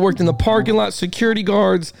 everybody that worked in the parking lot, security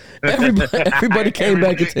guards, everybody came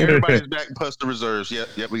back. Everybody's back plus the reserves.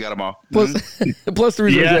 Yep, we got them all. Plus the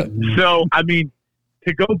reserves. Yeah. So I mean,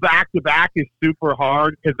 to go back to back is super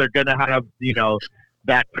hard because they're going to have,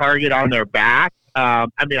 that target on their back. I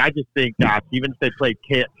just think, gosh, even if they played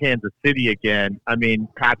Kansas City again,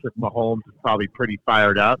 Patrick Mahomes is probably pretty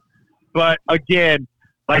fired up. But again,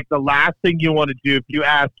 like the last thing you want to do if you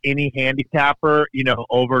ask any handicapper,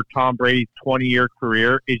 over Tom Brady's 20-year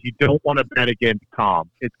career is you don't want to bet against Tom.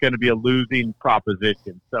 It's going to be a losing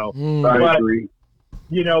proposition. So, I agree.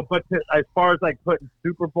 But as far as putting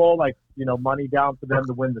Super Bowl, money down for them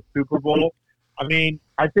to win the Super Bowl, I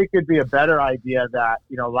think it'd be a better idea that,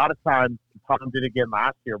 a lot of times Tom did again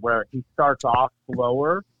last year where he starts off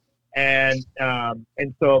slower. And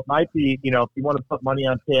so it might be, if you want to put money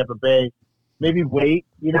on Tampa Bay, maybe wait,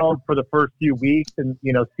 for the first few weeks and,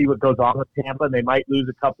 see what goes on with Tampa. And they might lose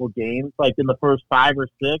a couple of games, in the first 5 or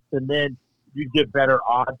 6, and then you get better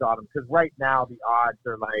odds on them. Because right now the odds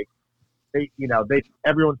are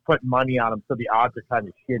everyone's putting money on them, so the odds are kind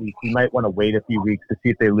of shitty. So you might want to wait a few weeks to see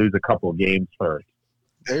if they lose a couple of games first.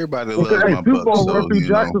 Everybody loves my Bucks, so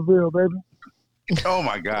Jacksonville, baby. Oh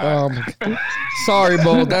my God! Sorry,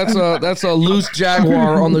 Bo. That's a loose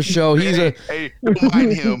Jaguar on the show. He's don't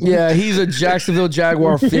mind him. Yeah, he's a Jacksonville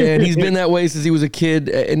Jaguar fan. He's been that way since he was a kid,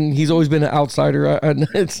 and he's always been an outsider.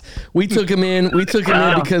 We took him in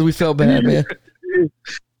because we felt bad, man.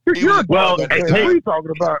 Well, what are you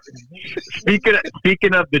talking about?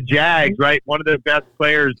 Speaking of the Jags, right? One of the best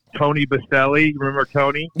players, Tony Baselli. Remember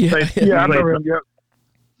Tony? I know him. Yep.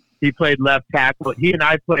 He played left tackle. He and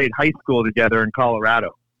I played high school together in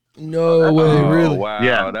Colorado. No way, really? Wow,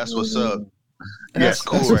 yeah, that's what's up. That's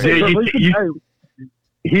cool. Right?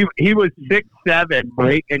 He was 6'7",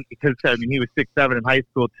 right? And because he was 6'7" in high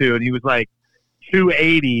school too, and he was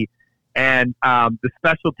 280. And the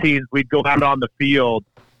special teams, we'd go out on the field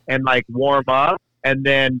and warm up, and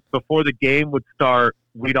then before the game would start,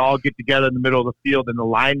 we'd all get together in the middle of the field, and the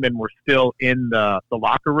linemen were still in the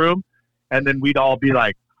locker room, and then we'd all be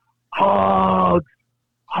like, hogs,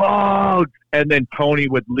 and then Tony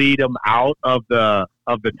would lead them out of the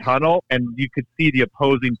tunnel, and you could see the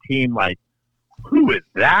opposing team who is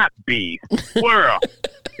that beast? Squirrel.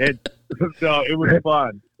 And so it was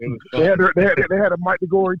fun. They had a Mike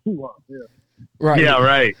DeGore too. Yeah. Right. Yeah.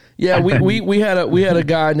 Right. Yeah. We had a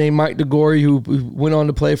guy named Mike DeGore who went on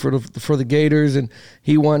to play for the Gators, and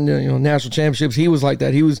he won national championships. He was like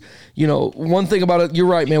that. He was one thing about it. You're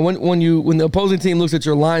right, man. When the opposing team looks at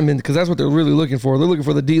your linemen, because that's what they're really looking for. They're looking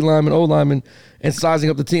for the D lineman, O lineman, and sizing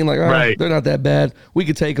up the team right. They're not that bad. We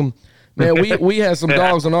could take them. Man, we had some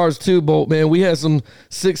dogs on ours too, Bolt. Man, we had some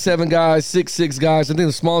 6'7" guys, 6'6" guys. I think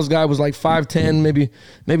the smallest guy was 5'10",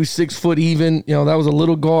 maybe 6 foot even. That was a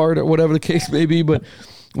little guard or whatever the case may be. But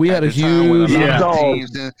we had a huge teams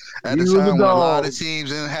at the time when a lot of teams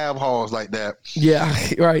didn't have halls like that. Yeah,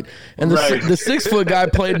 right. And the 6 foot guy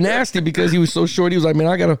played nasty because he was so short. He was like, man,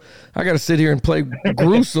 I gotta sit here and play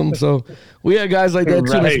gruesome. So we had guys like that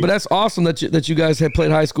too. Right. But that's awesome that you guys had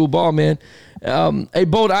played high school ball, man. Hey,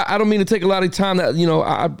 Bolt, I don't mean to take a lot of time. That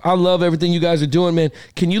I love everything you guys are doing, man.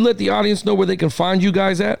 Can you let the audience know where they can find you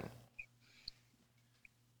guys at?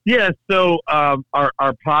 Yeah, so our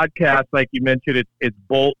podcast, like you mentioned, it's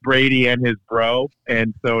Bolt, Brady, and his bro,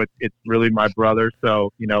 and so it's really my brother.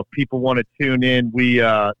 So people want to tune in. We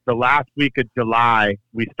the last week of July,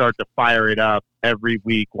 we start to fire it up every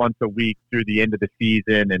week, once a week through the end of the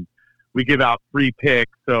season, and we give out free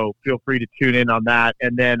picks. So feel free to tune in on that.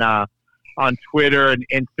 And then on on Twitter and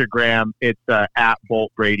Instagram, it's at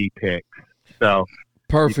Bolt Brady Picks. So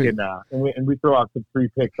perfect. And we throw out some free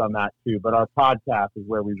picks on that too. But our podcast is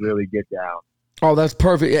where we really get down. Oh, that's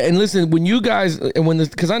perfect. And listen, when you guys, and when this,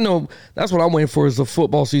 because I know that's what I'm waiting for is the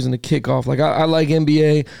football season to kick off. Like I like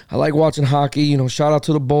NBA, I like watching hockey. You know, shout out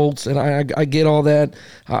to the Bolts, and I get all that.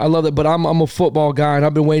 I love it. But I'm a football guy, and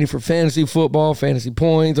I've been waiting for fantasy football, fantasy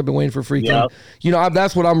points. I've been waiting for freaking. You know,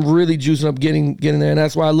 that's what I'm really juicing up, getting there, and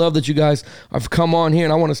that's why I love that you guys have come on here,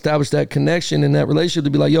 and I want to establish that connection and that relationship to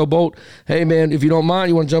be like, yo, Bolt, hey man, if you don't mind,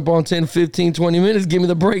 you want to jump on 10, 15, 20 minutes, give me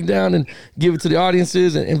the breakdown and give it to the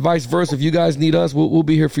audiences, and vice versa. If you guys need us, we'll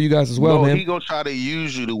be here for you guys as well, man. He gonna try to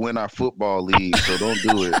use you to win our football league, so don't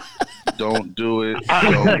do it. Don't do it.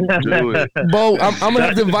 Don't do it. Bo, I'm gonna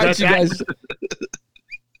have to invite you guys.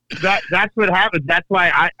 That's what happens. That's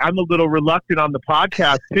why I'm a little reluctant on the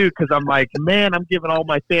podcast too, because I'm like, man, I'm giving all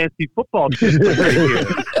my fantasy football tips right here.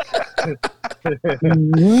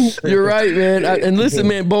 You're right, man. And listen,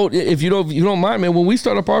 man, Bo, if you don't mind, man, when we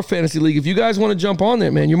start up our fantasy league, if you guys want to jump on there,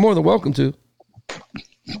 man, you're more than welcome to.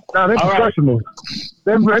 No, they're professionals.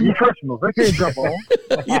 They're professionals. They can't jump on.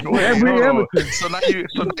 So now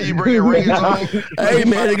you bring your rings on. Hey,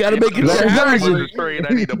 man, they got to make it challenging.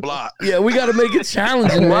 I need a block. Yeah, we got to make it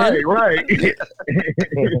challenging, man. Right.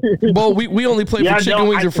 Bo, we only play for chicken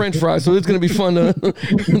wings and French fries, so it's going to be fun to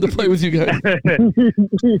play with you guys.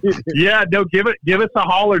 Yeah, no, give us a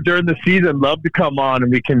holler during the season. Love to come on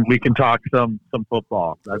and we can talk some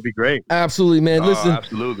football. That'd be great. Absolutely, man. Listen,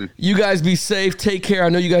 absolutely. You guys be safe. Take care. I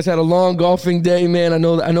know you guys had a long golfing day, man. I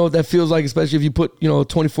know what that feels like, especially if you put, a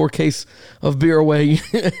 24 case of beer away.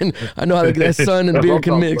 And I know how that sun and beer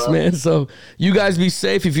can mix, man. So you guys be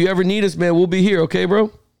safe. If you ever need us, man, we'll be here. Okay,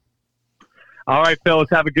 bro? All right, fellas.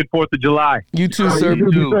 Have a good 4th of July. You too, sir.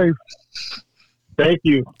 You be safe. Thank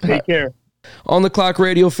you. Take care. On the Clock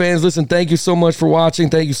Radio fans, listen, thank you so much for watching.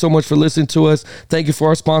 Thank you so much for listening to us. Thank you for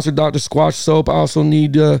our sponsor, Dr. Squatch Soap. I also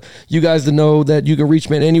need you guys to know that you can reach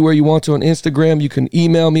me anywhere you want to on Instagram. You can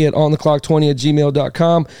email me at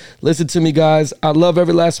ontheclock20@gmail.com. Listen to me, guys. I love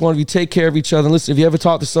every last one of you. Take care of each other. And listen, if you ever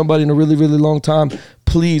talk to somebody in a really, really long time,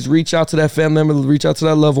 please reach out to that family member, reach out to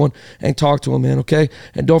that loved one, and talk to them, man, okay?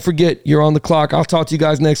 And don't forget, you're on the clock. I'll talk to you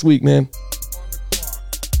guys next week, man.